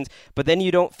 Vikings, but then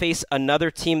you don't face another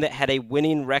team that had a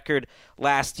winning record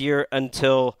last year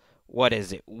until,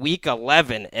 week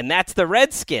 11, and that's the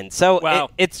Redskins. So wow.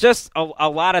 It's just a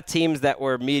lot of teams that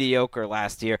were mediocre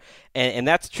last year, and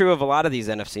that's true of a lot of these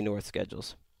NFC North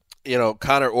schedules.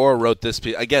 Connor Orr wrote this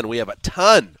piece. Again, we have a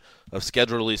ton of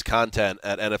schedule release content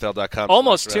at NFL.com.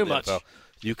 Almost too much.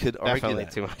 You could argue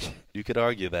that. Too much. You could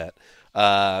argue that.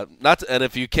 And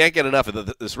if you can't get enough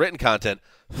of this written content,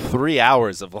 3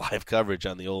 hours of live coverage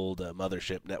on the old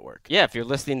Mothership Network. Yeah, if you're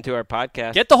listening to our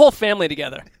podcast. Get the whole family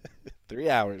together. 3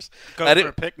 hours. Go for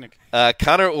a picnic.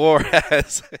 Connor Orr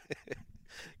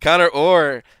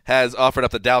has offered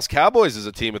up the Dallas Cowboys as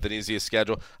a team with an easiest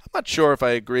schedule. I'm not sure if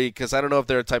I agree because I don't know if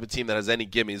they're a type of team that has any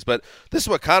gimmies. But this is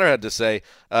what Connor had to say.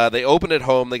 They opened at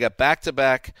home. They got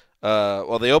back-to-back. They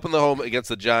opened the home against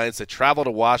the Giants. They travel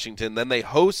to Washington. Then they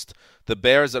host the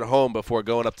Bears at home before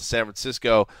going up to San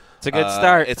Francisco. It's a good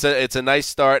start. It's a nice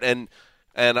start. And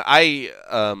I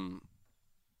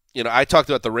I talked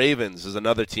about the Ravens as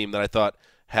another team that I thought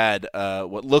had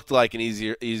what looked like an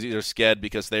easier sched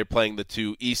because they're playing the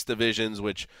 2 East divisions,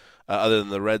 which other than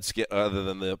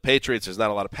the Patriots, there's not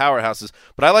a lot of powerhouses.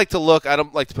 But I like to look. I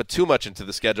don't like to put too much into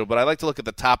the schedule, but I like to look at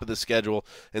the top of the schedule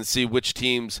and see which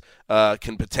teams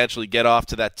can potentially get off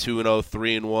to that 2-0,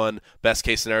 3-1, best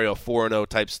case scenario 4-0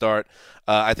 type start.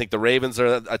 I think the Ravens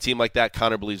are a team like that.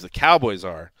 Connor believes the Cowboys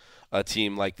are a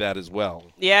team like that as well.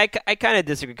 Yeah, I kind of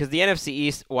disagree because the NFC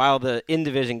East, while the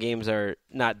in-division games are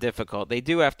not difficult, they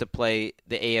do have to play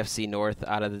the AFC North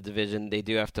out of the division. They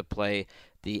do have to play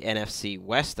the NFC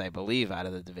West, I believe, out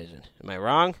of the division. Am I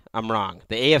wrong? I'm wrong.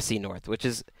 The AFC North, which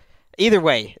is, either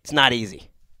way, it's not easy.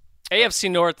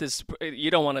 AFC North is, you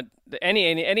don't want to, any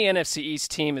NFC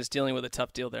East team is dealing with a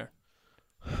tough deal there.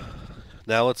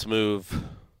 Now let's move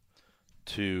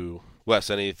to Wes.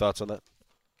 Any thoughts on that?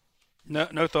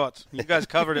 No thoughts. You guys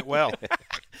covered it well,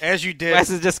 as you did. Wes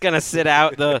is just going to sit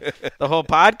out the whole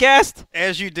podcast?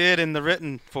 As you did in the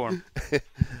written form.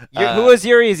 Who was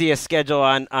your easiest schedule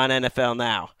on NFL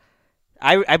Now?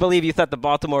 I believe you thought the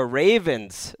Baltimore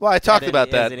Ravens. Well, I talked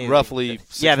about that roughly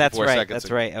 64 that's right. seconds That's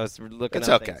ago. right. I was looking It's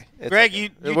at okay. things.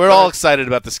 Greg, we're all excited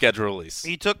about the schedule release.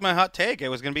 You took my hot take. It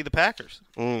was going to be the Packers.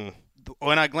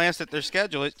 When I glanced at their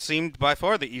schedule, it seemed by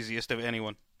far the easiest of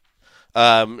anyone.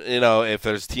 If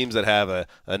there's teams that have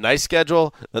a nice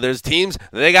schedule, there's teams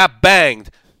they got banged,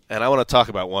 and I want to talk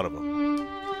about one of them.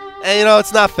 And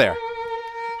it's not fair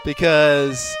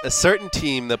because a certain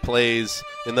team that plays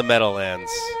in the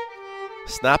Meadowlands,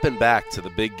 it's not been back to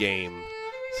the big game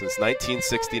since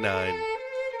 1969.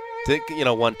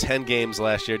 Won 10 games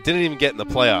last year. Didn't even get in the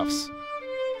playoffs.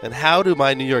 And how do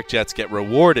my New York Jets get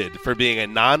rewarded for being a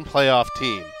non-playoff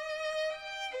team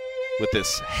with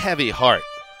this heavy heart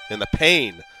and the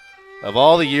pain of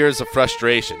all the years of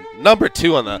frustration? Number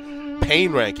 2 on the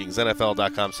pain rankings,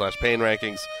 NFL.com/pain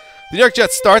rankings. The New York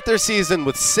Jets start their season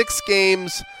with 6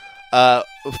 games, 5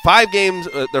 games.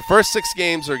 Their first 6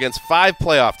 games are against 5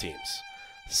 playoff teams.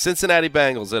 Cincinnati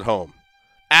Bengals at home,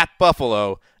 at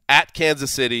Buffalo, at Kansas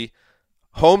City,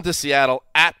 home to Seattle,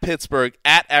 at Pittsburgh,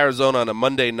 at Arizona on a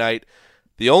Monday night.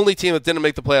 The only team that didn't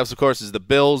make the playoffs, of course, is the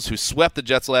Bills, who swept the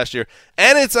Jets last year.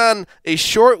 And it's on a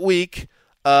short week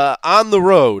on the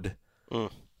road.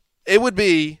 It would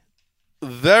be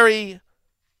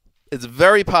it's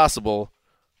very possible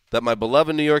that my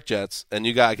beloved New York Jets, and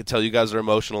I can tell you guys are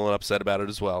emotional and upset about it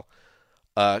as well,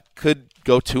 could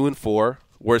go 2-4.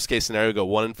 Worst case scenario, go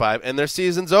 1-5, and their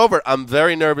season's over. I'm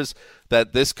very nervous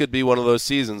that this could be one of those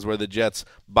seasons where the Jets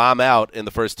bomb out in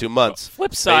the first 2 months.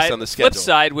 Based on the schedule. Flip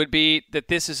side would be that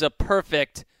this is a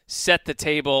perfect set the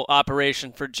table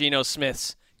operation for Geno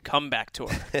Smith's comeback tour.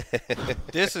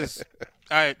 This is,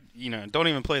 don't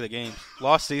even play the game.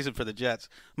 Lost season for the Jets.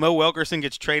 Mo Wilkerson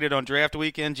gets traded on draft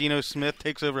weekend. Geno Smith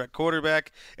takes over at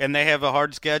quarterback, and they have a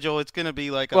hard schedule. It's going to be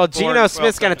like Geno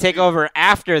Smith's going to take over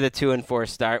after the 2-4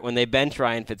 start when they bench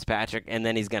Ryan Fitzpatrick, and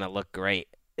then he's going to look great.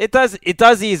 It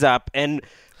does ease up, and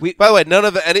By the way,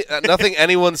 nothing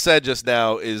anyone said just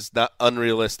now is not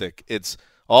unrealistic. It's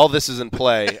all this is in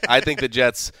play. I think the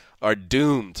Jets are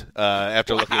doomed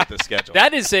after looking at the schedule.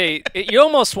 That is you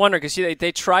almost wonder because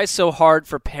they try so hard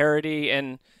for parity,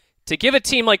 and to give a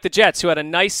team like the Jets, who had a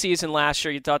nice season last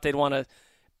year, you thought they'd want to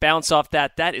bounce off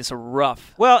that. That is a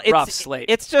rough slate.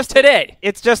 It's just today.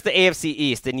 It's just the AFC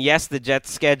East, and yes, the Jets'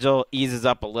 schedule eases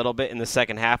up a little bit in the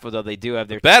second half, although they do have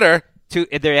their better.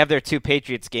 They have their 2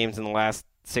 Patriots games in the last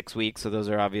 6 weeks, so those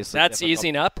are obviously that's difficult.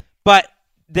 easing up. But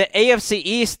the AFC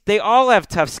East, they all have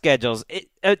tough schedules.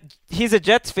 He's a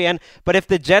Jets fan, but if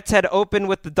the Jets had opened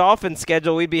with the Dolphins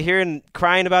schedule, we'd be hearing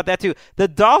crying about that too. The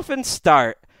Dolphins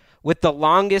start with the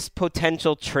longest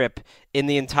potential trip in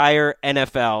the entire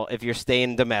NFL if you're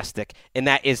staying domestic, and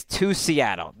that is to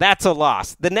Seattle. That's a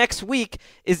loss. The next week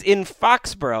is in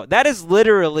Foxborough. That is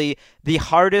literally the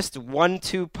hardest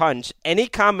 1-2 punch, any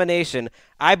combination,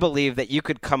 I believe, that you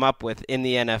could come up with in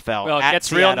the NFL. Well, it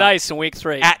gets real nice in Week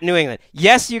 3. At New England.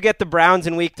 Yes, you get the Browns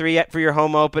in Week 3 for your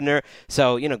home opener,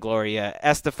 so, Gloria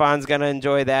Estefan's going to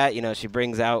enjoy that. She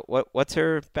brings out, what's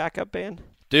her backup band?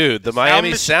 Dude, the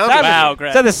Miami Sound Machine. Wow,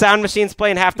 great. So the Sound Machine's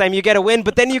playing halftime. You get a win,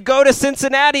 but then you go to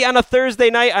Cincinnati on a Thursday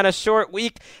night on a short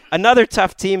week. Another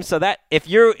tough team. So that if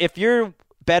you're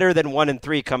better than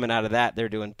 1-3 coming out of that, they're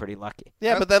doing pretty lucky.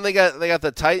 Yeah, but then they got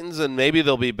the Titans, and maybe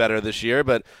they'll be better this year.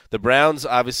 But the Browns,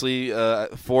 obviously,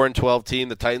 4-12 team.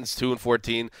 The Titans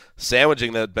 2-14,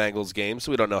 sandwiching the Bengals game.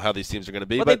 So we don't know how these teams are going to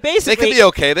be. Well, but they could be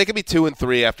okay. They could be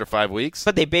 2-3 after 5 weeks.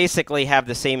 But they basically have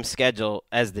the same schedule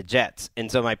as the Jets.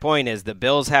 And so my point is, the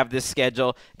Bills have this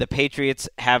schedule. The Patriots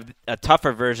have a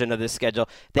tougher version of this schedule.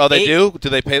 They do? Do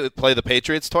they play the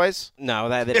Patriots twice? No,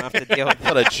 they don't have to deal with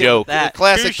that. What a joke! That.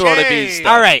 Classic throwing a bees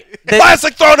stuff. All right.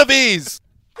 Classic throwing a bees!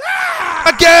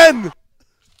 Again!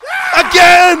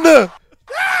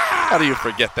 How do you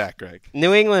forget that, Greg?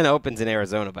 New England opens in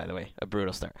Arizona, by the way. A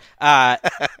brutal start.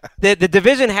 The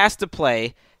division has to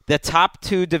play the top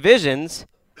 2 divisions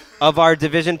of our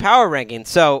division power ranking.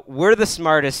 So we're the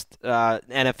smartest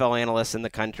NFL analysts in the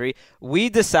country. We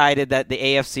decided that the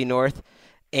AFC North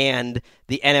and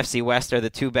the NFC West are the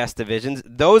 2 best divisions.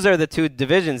 Those are the 2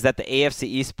 divisions that the AFC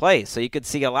East plays. So you could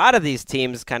see a lot of these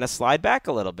teams kind of slide back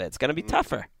a little bit. It's going to be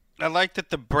tougher. I like that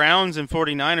the Browns and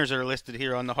 49ers are listed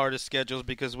here on the hardest schedules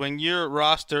because when your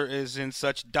roster is in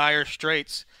such dire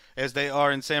straits as they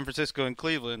are in San Francisco and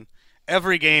Cleveland,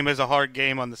 every game is a hard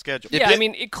game on the schedule. Yeah, I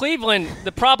mean, Cleveland,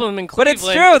 the problem in Cleveland... But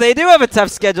it's true. They do have a tough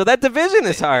schedule. That division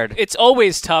is hard. It's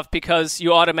always tough because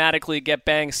you automatically get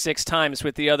banged 6 times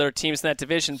with the other teams in that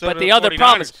division. So but the other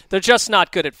problem is they're just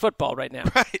not good at football right now.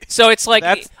 Right. So it's like,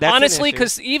 that's honestly,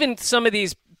 because even some of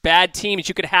these bad teams,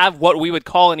 you could have what we would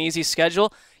call an easy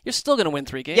schedule. You're still going to win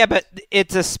 3 games. Yeah, but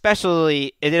it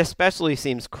especially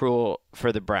seems cruel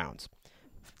for the Browns.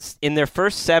 In their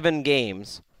first 7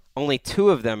 games, only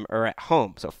 2 of them are at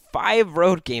home. So 5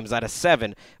 road games out of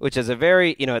 7, which is a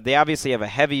very, they obviously have a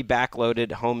heavy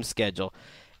backloaded home schedule.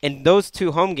 And those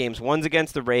 2 home games, one's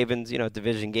against the Ravens,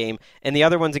 division game, and the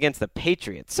other one's against the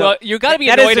Patriots. So well, you got to be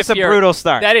that annoyed is just if a brutal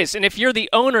start. That is, and if you're the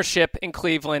ownership in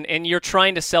Cleveland and you're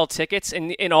trying to sell tickets,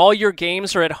 and all your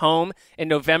games are at home in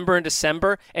November and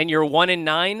December, and you're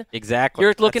 1-9, exactly,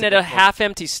 you're looking at a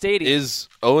half-empty stadium. Is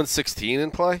 0-16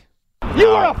 in play? You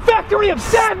are a factory of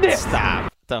sadness.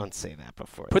 Stop! Don't say that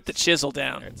before. Put the chisel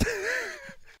down.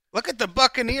 Look at the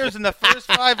Buccaneers in the first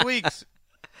 5 weeks.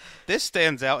 This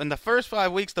stands out. In the first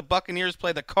 5 weeks, the Buccaneers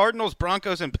play the Cardinals,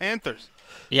 Broncos, and Panthers.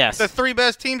 Yes. The 3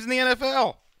 best teams in the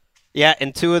NFL. Yeah,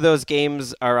 and 2 of those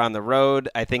games are on the road.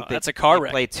 I think that's a car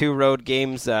wreck. Play 2 road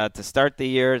games to start the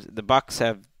year. The Bucs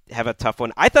have a tough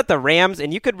one. I thought the Rams,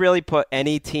 and you could really put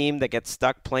any team that gets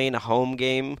stuck playing a home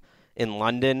game in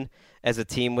London as a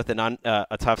team with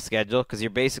a tough schedule, because you're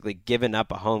basically giving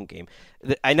up a home game.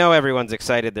 I know everyone's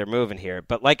excited they're moving here,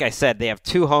 but like I said, they have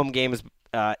 2 home games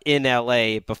in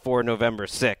LA before November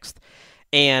 6th.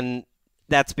 And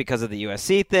that's because of the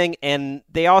USC thing. And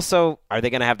they also, are they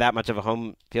going to have that much of a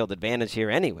home field advantage here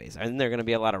anyways? Aren't there going to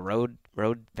be a lot of road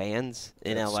fans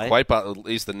in LA? Quite, at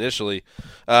least initially.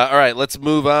 All right, let's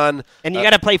move on. And you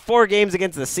got to play 4 games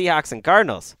against the Seahawks and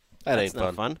Cardinals. That's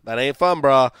ain't fun. That ain't fun,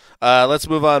 bro. Let's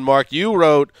move on. Mark, you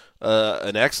wrote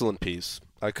an excellent piece.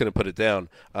 I couldn't put it down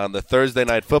on the Thursday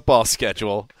night football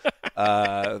schedule.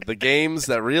 The games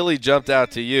that really jumped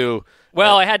out to you.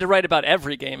 Well, I had to write about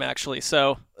every game, actually.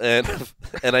 So and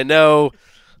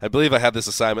I believe I had this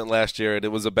assignment last year, and it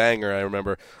was a banger. I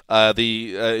remember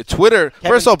the Twitter.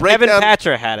 First of all, breakdown. Kevin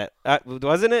Patra had it,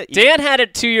 wasn't it? Dan had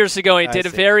it 2 years ago. He did a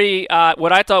very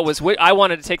what I thought was I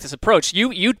wanted to take this approach.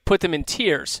 You put them in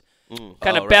tiers.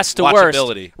 Kind of best to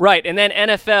worst. Right. And then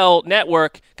NFL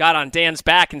Network got on Dan's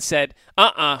back and said, we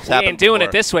ain't doing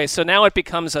it this way. So now it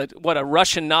becomes a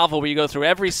Russian novel where you go through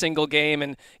every single game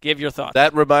and give your thoughts.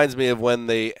 That reminds me of when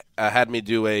they had me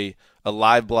do a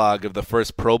live blog of the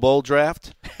first Pro Bowl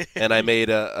draft, and I made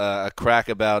a crack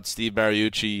about Steve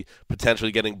Mariucci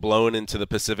potentially getting blown into the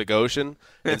Pacific Ocean,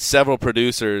 and several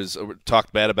producers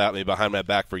talked bad about me behind my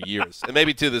back for years, and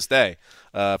maybe to this day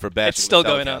for bashing. It's still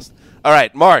going on. All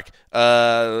right, Mark,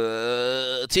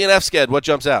 TNF Sked, what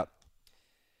jumps out?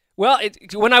 Well,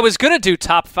 when I was going to do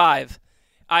top 5,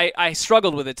 I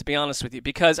struggled with it, to be honest with you,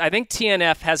 because I think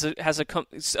TNF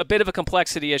has a bit of a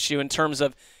complexity issue in terms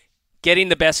of getting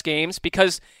the best games,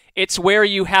 because it's where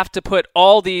you have to put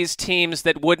all these teams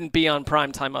that wouldn't be on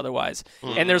primetime otherwise.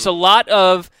 Mm-hmm. And there's a lot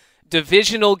of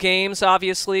divisional games,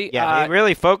 obviously. Yeah, they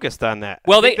really focused on that.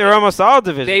 Well, they're almost all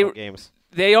divisional games.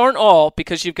 They aren't all,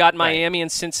 because you've got Miami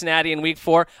and Cincinnati in Week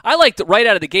 4. I liked it right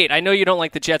out of the gate. I know you don't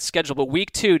like the Jets' schedule, but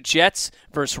Week 2, Jets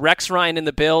versus Rex Ryan and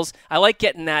the Bills. I like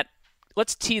getting that.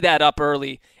 Let's tee that up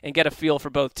early and get a feel for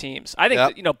both teams. I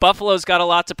think that, Buffalo's got a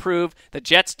lot to prove. The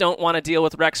Jets don't want to deal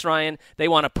with Rex Ryan. They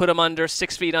want to put him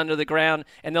 6 feet under the ground,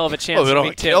 and they'll have a chance. We don't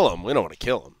want to kill him. We don't want to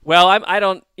kill him. Well, I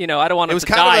don't want him to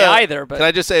die either. But can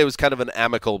I just say it was kind of an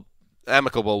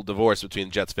amicable divorce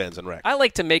between Jets fans and Rex. I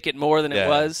like to make it more than it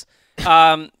was.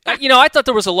 I thought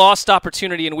there was a lost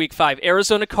opportunity in Week 5.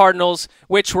 Arizona Cardinals,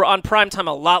 which were on primetime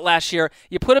a lot last year.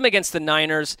 You put them against the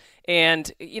Niners,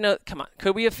 and, come on,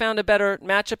 could we have found a better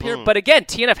matchup here? But again,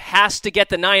 TNF has to get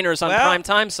the Niners on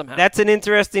primetime somehow. That's an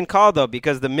interesting call, though,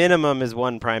 because the minimum is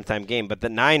 1 primetime game, but the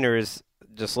Niners,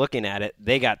 just looking at it,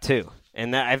 they got 2.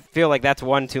 And I feel like that's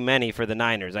 1 too many for the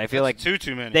Niners. I feel like 2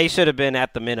 too many. They should have been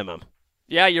at the minimum.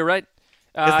 Yeah, you're right.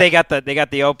 Because they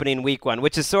got the opening week one,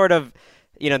 which is sort of,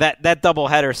 that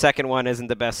doubleheader second one isn't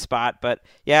the best spot. But,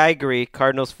 yeah, I agree.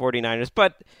 Cardinals, 49ers.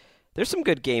 But there's some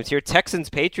good games here.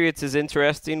 Texans-Patriots is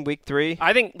interesting, Week 3.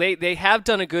 I think they have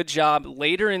done a good job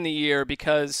later in the year,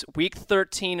 because Week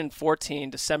 13 and 14,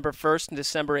 December 1st and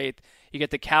December 8th, you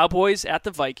get the Cowboys at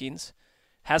the Vikings.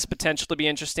 Has potential to be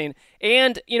interesting.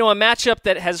 And, a matchup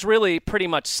that has really pretty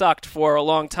much sucked for a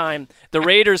long time, the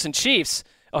Raiders and Chiefs.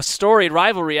 A storied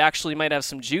rivalry actually might have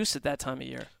some juice at that time of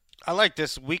year. I like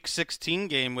this Week 16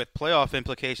 game with playoff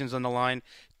implications on the line.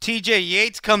 TJ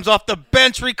Yates comes off the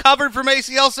bench, recovered from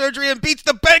ACL surgery, and beats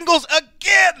the Bengals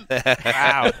again.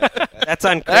 Wow. That's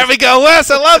on there we go,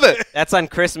 Wes. I love it. That's on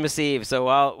Christmas Eve. So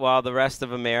while the rest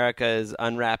of America is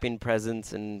unwrapping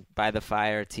presents and by the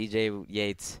fire, TJ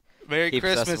Yates Merry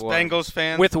Christmas, Bengals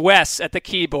fans. With Wes at the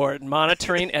keyboard,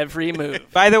 monitoring every move.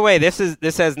 By the way, this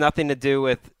has nothing to do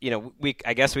with,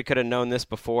 I guess we could have known this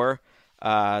before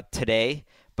today,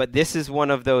 but this is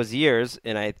one of those years,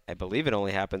 and I believe it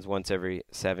only happens once every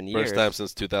 7 years. First time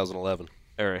since 2011.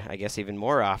 Or I guess even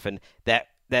more often, that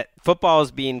football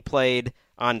is being played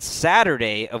on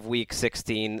Saturday of Week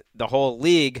 16, the whole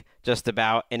league just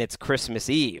about, and it's Christmas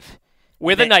Eve.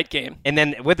 With a night game. And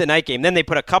then with the night game. Then they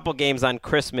put a couple games on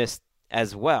Christmas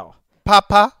as well.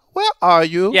 Papa, where are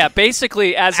you? Yeah,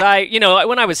 basically,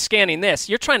 when I was scanning this,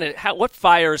 you're trying to, what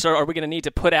fires are we going to need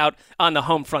to put out on the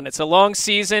home front? It's a long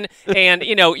season, and,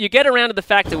 you get around to the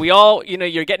fact that we all,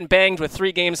 you're getting banged with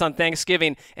 3 games on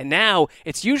Thanksgiving, and now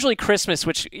it's usually Christmas,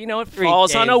 which, it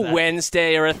falls on a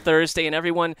Wednesday or a Thursday,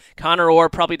 and Connor Orr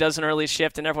probably does an early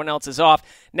shift, and everyone else is off.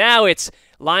 Now it's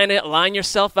line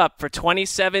yourself up for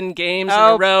 27 games in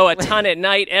a row, a ton at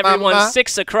night, everyone Mama,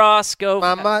 6 across. Go.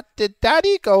 Mama, did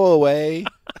Daddy go away?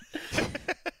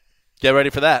 Get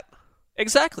ready for that.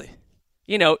 Exactly.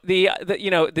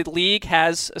 The league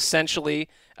has essentially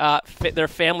their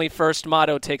family first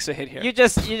motto takes a hit here. You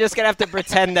just gonna have to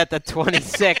pretend that the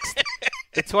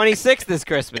 26th is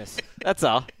Christmas. That's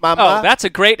all. Mama, oh, that's a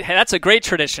great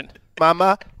tradition.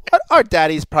 Mama, what are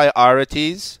Daddy's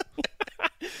priorities?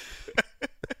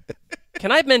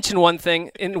 Can I mention one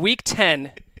thing? In week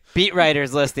 10, beat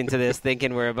writers listening to this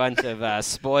thinking we're a bunch of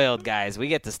spoiled guys. We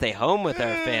get to stay home with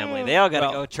our family. They all got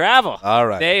to go travel. All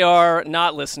right. They are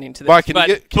not listening to this. Mark, can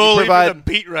you provide the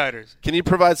beat writers? Can you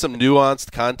provide some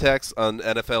nuanced context on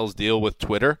NFL's deal with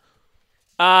Twitter?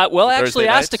 Well, I actually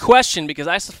asked a question because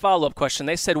I asked a follow-up question.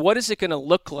 They said, what is it going to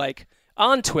look like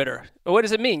on Twitter? What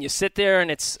does it mean? You sit there and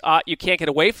it's you can't get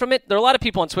away from it? There are a lot of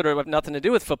people on Twitter who have nothing to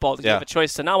do with football. You have a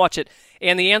choice to not watch it.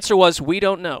 And the answer was, we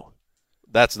don't know.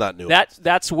 That's not new.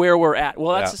 That's where we're at.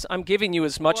 Well, I'm giving you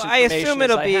as much information I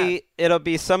assume it'll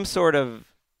be some sort of,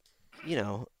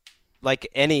 like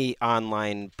any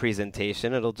online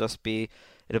presentation. It'll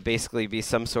basically be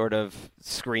some sort of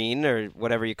screen or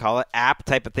whatever you call it, app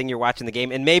type of thing. You're watching the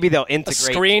game, and maybe they'll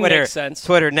integrate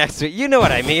Twitter next to it. You know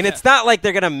what I mean? It's not like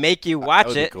they're gonna make you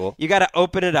watch it. Cool. You got to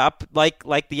open it up like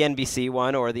the NBC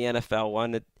one or the NFL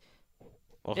one.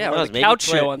 Or the couch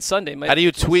show on Sunday. How do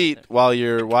you tweet while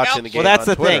you're watching the game? Well, that's on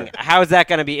the Twitter? thing. How is that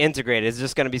going to be integrated? Is it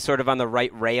just going to be sort of on the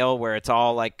right rail where it's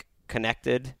all like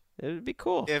connected? It would be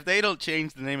cool. If they don't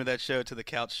change the name of that show to the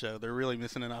Couch Show, they're really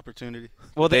missing an opportunity.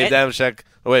 Well, Dave Damashek.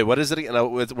 Oh, wait, what is it again? No,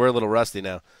 we're a little rusty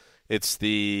now. It's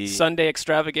the Sunday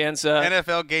Extravaganza.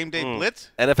 NFL Game Day Blitz.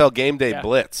 NFL Game Day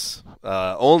Blitz.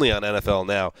 Only on NFL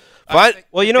now. Well,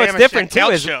 what's different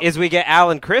too is we get Al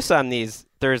and Chris on these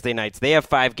Thursday nights. They have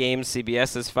 5 games.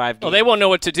 CBS has 5 games. Well, they won't know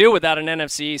what to do without an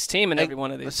NFC East team in every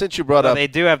one of these. Since you brought up, they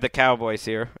do have the Cowboys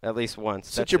here at least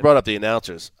once. Since you brought up the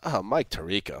announcers, Mike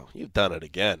Tirico, you've done it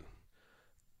again.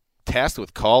 Tasked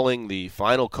with calling the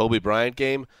final Kobe Bryant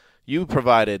game, you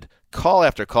provided call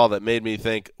after call that made me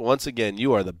think, once again,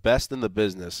 you are the best in the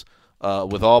business,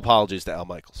 with all apologies to Al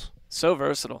Michaels. So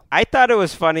versatile. I thought it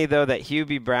was funny, though, that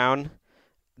Hubie Brown,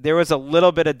 there was a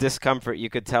little bit of discomfort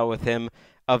you could tell with him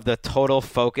of the total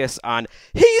focus on,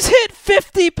 he's hit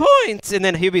 50 points. And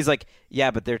then Hubie's like,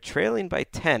 yeah, but they're trailing by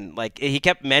 10. Like, he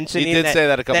kept mentioning He did say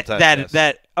that a couple times.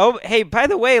 Oh, hey, by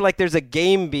the way, like there's a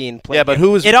game being played. Yeah, but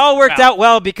it all worked out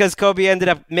well because Kobe ended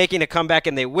up making a comeback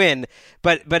and they win.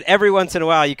 But every once in a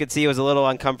while, you could see he was a little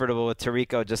uncomfortable with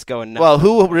Tirico just going nuts. Well,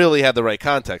 who really had the right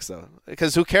context, though?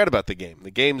 Because who cared about the game?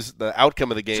 The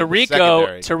outcome of the game was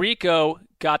secondary. Tirico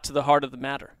got to the heart of the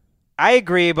matter. I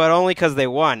agree, but only because they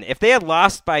won. If they had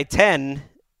lost by 10,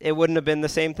 it wouldn't have been the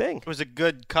same thing. It was a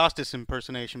good Costas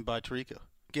impersonation by Tirico,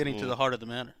 getting to the heart of the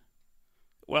matter.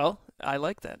 Well, I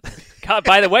like that.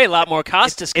 By the way, a lot more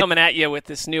Costas coming at you with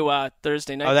this new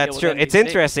Thursday night. Oh, that's true. It's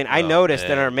interesting. I noticed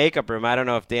in our makeup room, I don't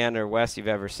know if Dan or Wes, you've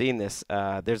ever seen this,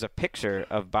 there's a picture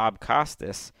of Bob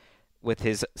Costas with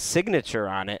his signature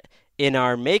on it in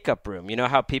our makeup room. You know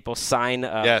how people sign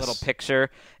a little picture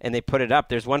and they put it up?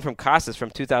 There's one from Costas from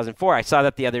 2004. I saw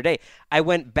that the other day. I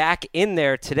went back in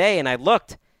there today and I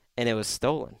looked, and it was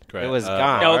stolen. Great. It was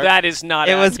gone. No, that is not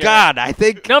It was gone. I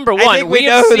think. Number one, we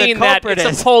have seen that it's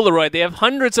a Polaroid. They have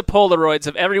hundreds of Polaroids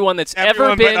of everyone that's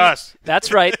ever been. But us.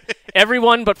 That's right.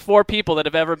 Everyone but 4 people that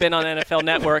have ever been on NFL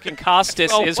Network, and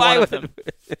Costas is one of them.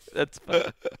 That's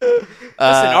funny. Listen,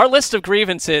 our list of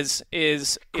grievances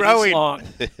is growing long.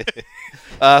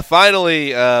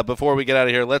 Finally, before we get out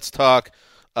of here, let's talk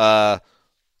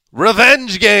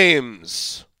revenge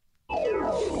games.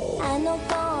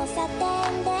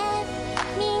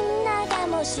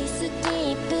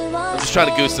 I'm just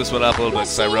trying to goose this one up a little bit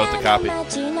because I wrote the copy.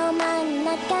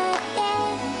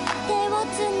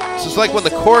 So it's like when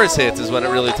the chorus hits is when it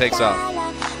really takes off.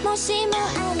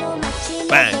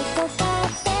 Bang.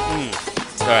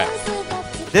 All right.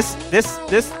 This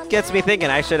gets me thinking.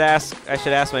 I should ask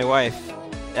my wife,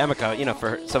 Emika,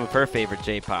 for some of her favorite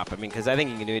J-pop. I mean, because I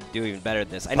think you can do even better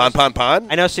than this.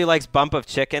 Pon? I know she likes Bump of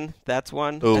Chicken. That's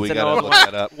one. Oh, we got to look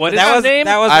that up. What is that name?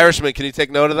 Irishman. Can you take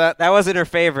note of that? That wasn't her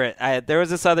favorite. There was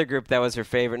this other group that was her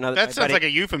favorite. That sounds like a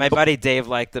euphemism. My buddy Dave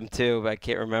liked them too, but I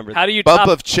can't remember. How do you Bump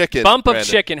of Chicken? Bump of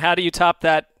Chicken. How do you top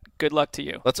that Good luck to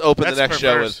you. Let's open the next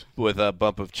show with a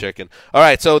bump of chicken. All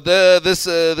right, so this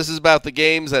is about the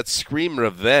games that scream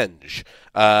revenge.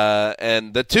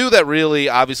 And the two that really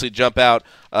obviously jump out,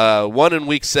 one in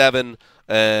Week 7.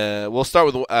 We'll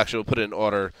start with, actually, we'll put it in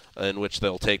order in which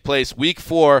they'll take place. Week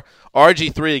 4,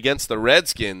 RG3 against the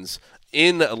Redskins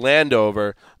in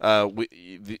Landover. Of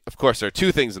course, there are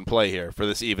two things in play here for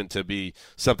this even to be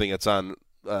something that's on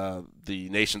the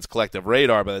nation's collective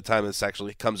radar by the time this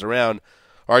actually comes around.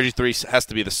 RG3 has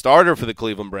to be the starter for the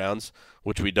Cleveland Browns,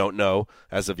 which we don't know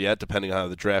as of yet, depending on how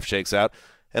the draft shakes out.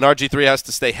 And RG3 has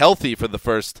to stay healthy for the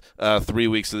first 3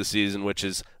 weeks of the season, which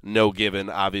is no given,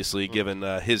 obviously, given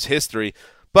his history.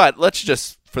 But let's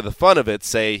just, for the fun of it,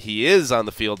 say he is on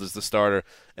the field as the starter,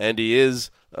 and he is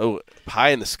high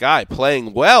in the sky,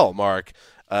 playing well, Mark.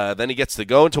 Then he gets to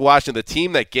go into Washington, the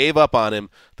team that gave up on him,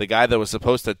 the guy that was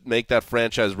supposed to make that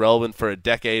franchise relevant for a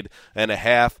decade and a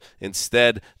half.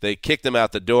 Instead, they kicked him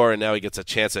out the door, and now he gets a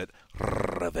chance at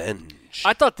revenge.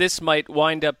 I thought this might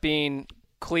wind up being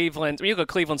Cleveland. When you look at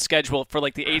Cleveland's schedule for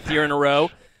like the 8th year in a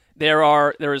row,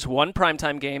 there is one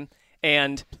primetime game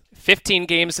and 15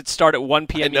 games that start at 1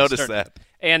 p.m. I noticed Eastern. that.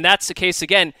 And that's the case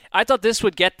again. I thought this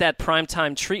would get that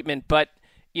primetime treatment, but,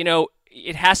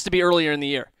 it has to be earlier in the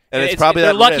year. And it's probably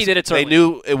they're lucky risk. that it's early. They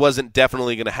knew it wasn't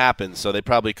definitely going to happen, so they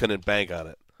probably couldn't bank on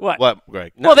it. What,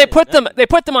 Greg? Well, they put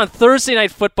them on Thursday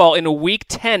Night Football in Week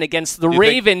 10 against the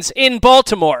Ravens in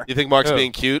Baltimore. You think Mark's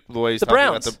being cute the way he's talking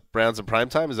about the Browns in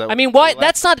primetime? Is that? Why?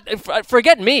 That's not.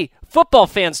 Forget me. Football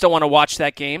fans don't want to watch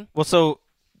that game. Well, so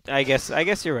I guess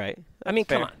you're right.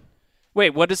 Come on.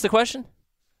 Wait, what is the question?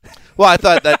 Well, I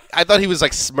thought he was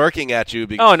like smirking at you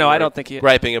because I don't think he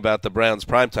griping about the Browns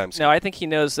primetime schedule. No, I think he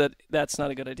knows that that's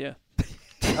not a good idea.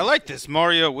 I like this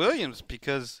Mario Williams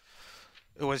because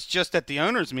it was just at the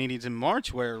owners' meetings in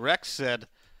March where Rex said,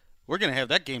 we're going to have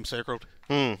that game circled.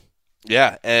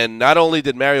 Yeah, and not only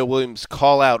did Mario Williams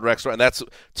call out Rex Ryan, that's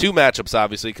two matchups,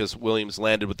 obviously, because Williams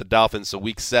landed with the Dolphins, so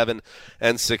Week 7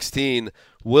 and 16.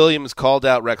 Williams called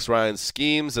out Rex Ryan's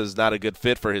schemes as not a good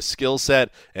fit for his skill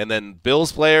set, and then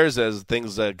Bills players, as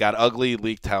things got ugly,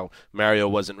 leaked how Mario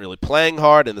wasn't really playing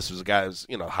hard, and this was a guy who's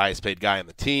highest paid guy on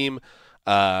the team.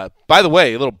 By the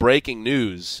way, a little breaking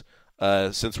news,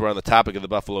 since we're on the topic of the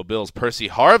Buffalo Bills, Percy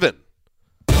Harvin.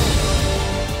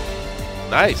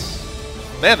 Nice.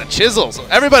 Man, the chisels.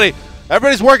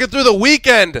 Everybody's working through the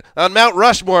weekend on Mount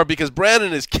Rushmore because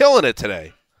Brandon is killing it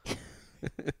today.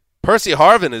 Percy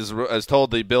Harvin has told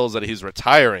the Bills that he's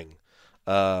retiring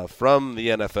from the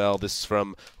NFL. This is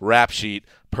from Rap Sheet,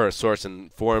 per a source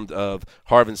informed of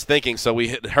Harvin's thinking. So we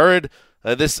had heard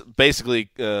this basically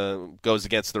goes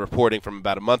against the reporting from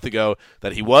about a month ago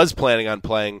that he was planning on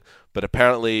playing, but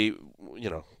apparently,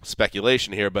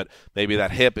 speculation here, but maybe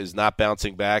that hip is not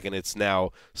bouncing back, and it's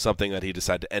now something that he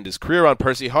decided to end his career on.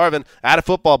 Percy Harvin, out of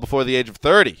football before the age of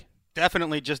 30.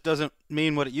 Definitely just doesn't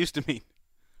mean what it used to mean,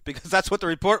 because that's what the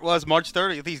report was March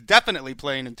 30th. He's definitely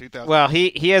playing in 2000. Well,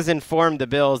 he has informed the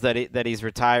Bills that he's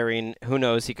retiring. Who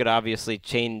knows? He could obviously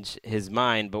change his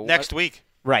mind, but next week,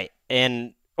 right?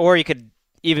 Or he could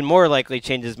even more likely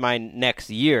change his mind next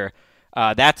year.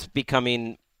 That's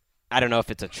becoming. I don't know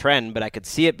if it's a trend, but I could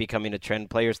see it becoming a trend.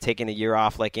 Players taking a year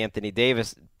off like Anthony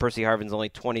Davis. Percy Harvin's only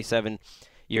 27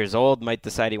 years old, might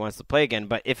decide he wants to play again.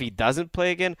 But if he doesn't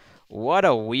play again, what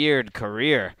a weird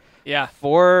career. Yeah.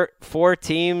 Four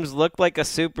teams, look like a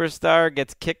superstar,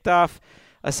 gets kicked off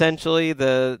essentially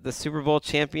the Super Bowl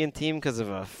champion team because of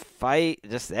a fight.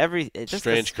 Just a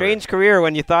strange career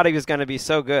when you thought he was going to be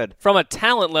so good. From a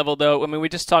talent level, though, we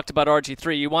just talked about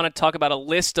RG3. You want to talk about a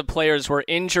list of players where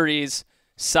injuries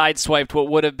sideswiped what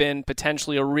would have been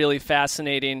potentially a really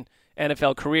fascinating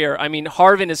NFL career.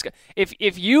 Harvin is –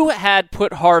 if you had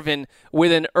put Harvin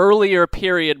with an earlier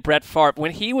period Brett Favre,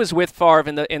 when he was with Favre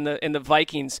in the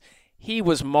Vikings, he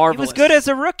was marvelous. He was good as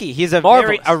a rookie. He's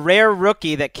a rare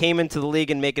rookie that came into the league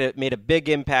and made a big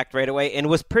impact right away and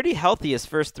was pretty healthy his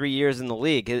first 3 years in the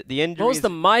league. The injuries. What was the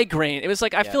migraine? It was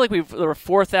like I feel like there were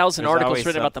 4,000 articles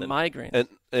written about the migraine. And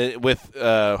with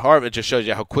Harvin, it just shows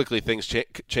you how quickly things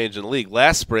change in the league.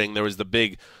 Last spring, there was the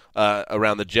big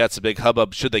around the Jets, a big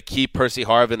hubbub. Should they keep Percy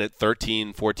Harvin at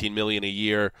 $13-14 million a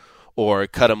year, or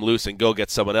cut him loose and go get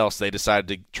someone else? They decided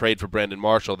to trade for Brandon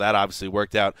Marshall. That obviously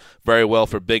worked out very well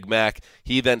for Big Mac.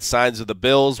 He then signs with the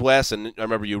Bills, Wes, and I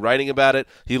remember you writing about it.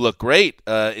 He looked great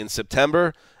in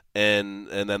September, and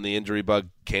then the injury bug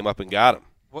came up and got him.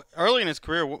 Early in his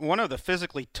career, one of the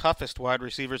physically toughest wide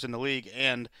receivers in the league,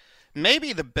 and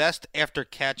maybe the best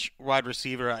after-catch wide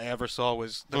receiver I ever saw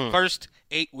was the first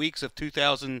 8 weeks of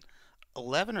 2011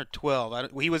 11 or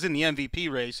 12. He was in the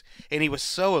MVP race, and he was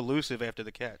so elusive after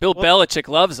the catch. Bill Belichick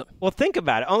loves him. Well, think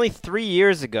about it. Only 3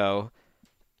 years ago,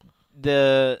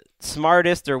 the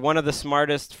smartest or one of the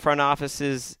smartest front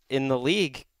offices in the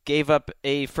league gave up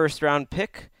a first-round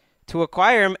pick to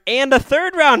acquire him and a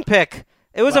third-round pick.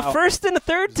 It was a first and a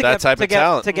third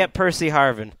to get Percy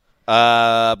Harvin.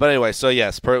 But anyway, so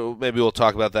yes, maybe we'll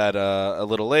talk about that a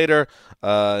little later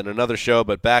in another show.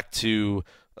 But back to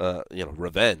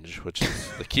revenge, which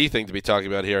is the key thing to be talking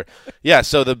about here. Yeah,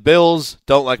 so the Bills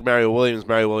don't like Mario Williams.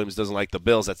 Mario Williams doesn't like the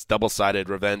Bills. That's double-sided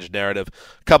revenge narrative.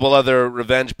 A couple other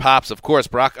revenge pops, of course.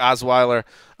 Brock Osweiler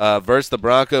versus the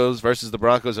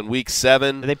Broncos in Week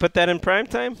 7. Did they put that in prime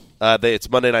time? It's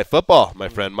Monday Night Football, my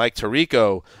friend. Mike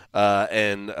Tirico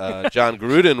and John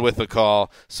Gruden with the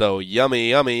call. So yummy,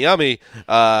 yummy, yummy.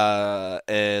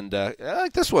 And I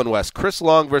like this one, Wes. Chris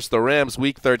Long versus the Rams,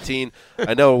 Week 13.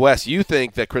 I know, Wes, you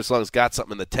think that Chris Long's got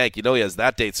something in the tank. You know he has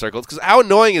that date circled. Because how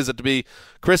annoying is it to be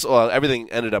Chris? Well,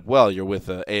 everything ended up well. You're with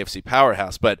the AFC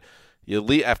powerhouse. But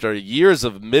after years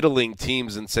of middling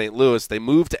teams in St. Louis, they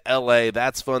move to L.A.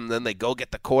 That's fun. Then they go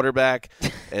get the quarterback.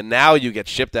 And now you get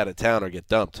shipped out of town or get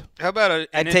dumped. How about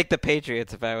I'd take the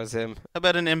Patriots if I was him. How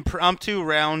about an impromptu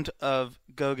round of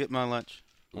go get my lunch?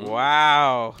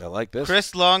 Wow. I like this.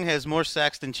 Chris Long has more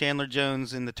sacks than Chandler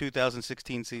Jones in the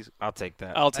 2016 season. I'll take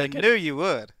that. I'll take it. I knew you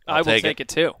would. I will take it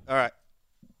too. All right.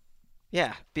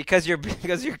 Yeah, because you're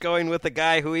going with a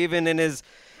guy who even in his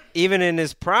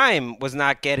prime was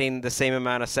not getting the same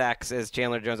amount of sacks as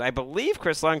Chandler Jones. I believe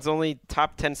Chris Long's only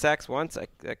top 10 sacks once.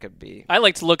 That could be. I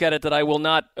like to look at it that I will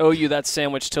not owe you that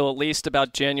sandwich till at least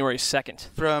about January 2nd.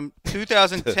 From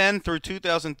 2010 through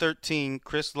 2013,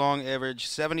 Chris Long averaged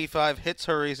 75 hits,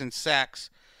 hurries, and sacks,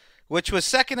 which was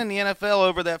second in the NFL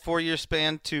over that 4-year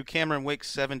span to Cameron Wake's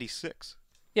 76.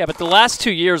 Yeah, but the last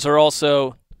 2 years are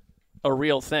also a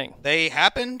real thing. They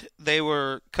happened. They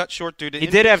were cut short due to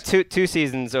injuries. He did have two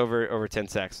seasons over 10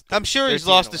 sacks. I'm sure he's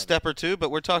lost a step or two, but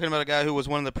we're talking about a guy who was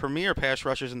one of the premier pass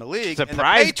rushers in the league.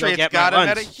 Surprise, and the Patriots got him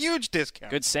at a huge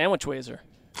discount. Good sandwich wazer.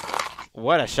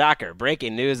 What a shocker.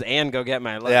 Breaking news and go get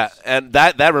my lunch. Yeah, and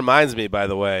that reminds me, by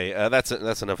the way, that's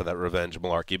enough of that revenge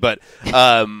malarkey, but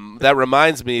that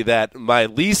reminds me that my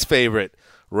least favorite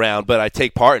round, but I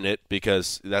take part in it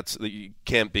because you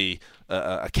can't be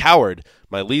a coward.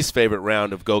 My least favorite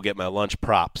round of go get my lunch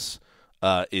props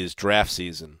is draft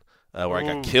season, where I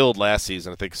got killed last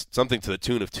season. I think something to the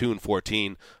tune of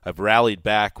 2-14. I've rallied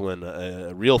back when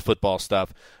real football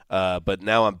stuff, but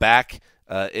now I'm back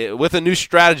with a new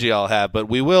strategy I'll have. But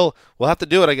we'll have to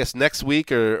do it, I guess, next week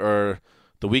or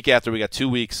the week after. We got 2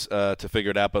 weeks to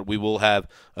figure it out, but we will have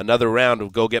another round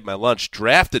of Go Get My Lunch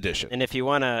Draft Edition. And if you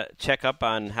want to check up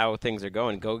on how things are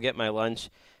going,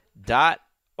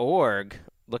 gogetmylunch.org.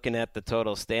 Looking at the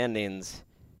total standings,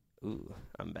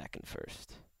 I'm back in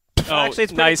first. Actually,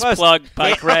 it's nice close. Plug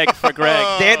by Greg for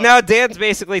Greg. Dan's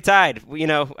basically tied.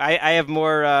 I have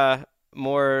more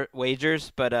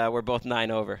wagers, but we're both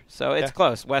 9 over, so it's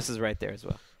close. Wes is right there as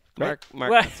well. Mark,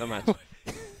 not so much.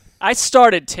 I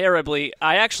started terribly.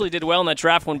 I actually did well in that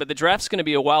draft one, but the draft's going to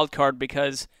be a wild card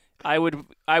because I would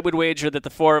wager that the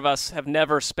four of us have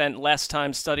never spent less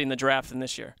time studying the draft than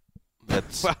this year.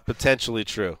 That's potentially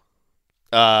true.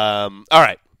 All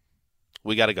right.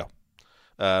 We got to go.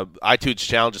 iTunes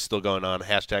Challenge is still going on.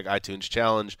 Hashtag iTunes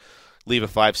Challenge. Leave a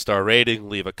 5-star rating.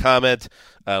 Leave a comment.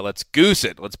 Let's goose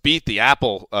it. Let's beat the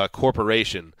Apple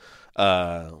Corporation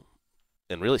and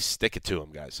really stick it to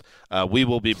them, guys. We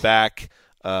will be back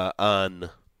on,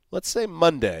 let's say,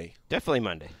 Monday. Definitely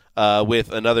Monday.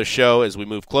 With another show as we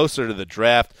move closer to the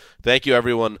draft. Thank you,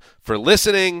 everyone, for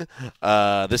listening.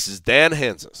 This is Dan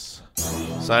Hanzus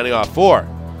signing off for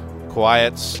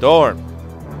Quiet Storm,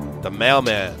 the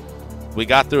mailman. We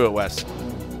got through it, Wes.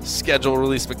 Schedule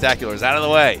release spectacular is out of the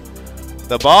way.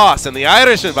 The boss and the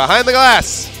Irishman behind the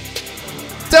glass.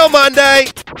 Till Monday.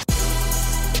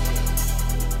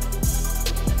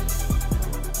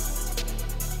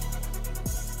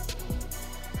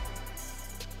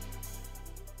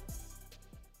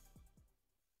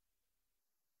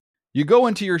 You go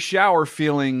into your shower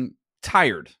feeling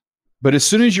tired, but as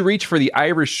soon as you reach for the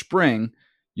Irish Spring,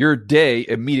 your day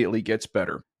immediately gets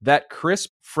better. That crisp,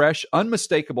 fresh,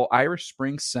 unmistakable Irish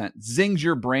Spring scent zings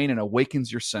your brain and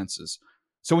awakens your senses.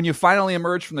 So when you finally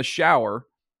emerge from the shower,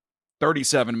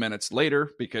 37 minutes later,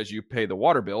 because you pay the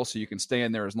water bill so you can stay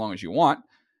in there as long as you want,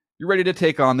 you're ready to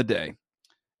take on the day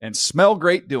and smell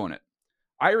great doing it.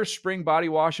 Irish Spring Body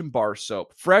Wash and Bar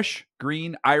Soap. Fresh,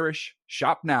 green, Irish.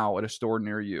 Shop now at a store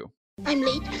near you. I'm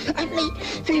late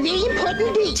for a very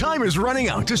important date. Time is running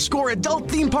out to score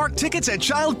adult theme park tickets at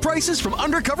child prices from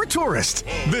Undercover Tourist.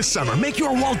 This summer, make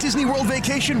your Walt Disney World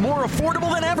vacation more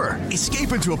affordable than ever.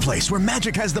 Escape into a place where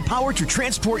magic has the power to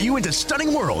transport you into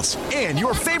stunning worlds and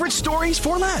your favorite stories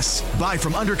for less. Buy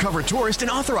from Undercover Tourist, an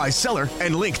authorized seller,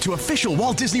 and link to official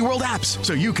Walt Disney World apps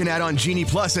so you can add on Genie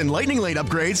Plus and Lightning Lane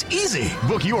upgrades easy.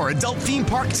 Book your adult theme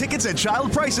park tickets at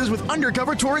child prices with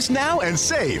Undercover Tourist now and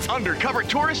save.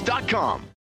 UndercoverTourist.com.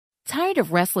 Tired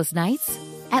of restless nights?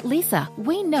 At Leesa,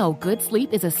 we know good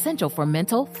sleep is essential for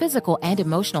mental, physical, and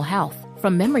emotional health.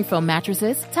 From memory foam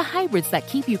mattresses to hybrids that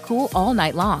keep you cool all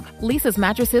night long, Leesa's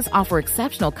mattresses offer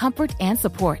exceptional comfort and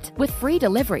support with free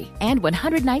delivery and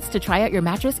 100 nights to try out your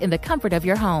mattress in the comfort of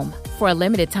your home. For a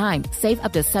limited time, save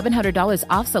up to $700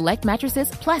 off select mattresses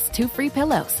plus 2 free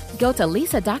pillows. Go to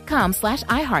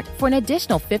leesa.com/iHeart for an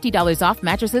additional $50 off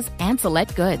mattresses and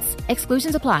select goods.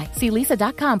 Exclusions apply. See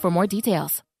leesa.com for more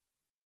details.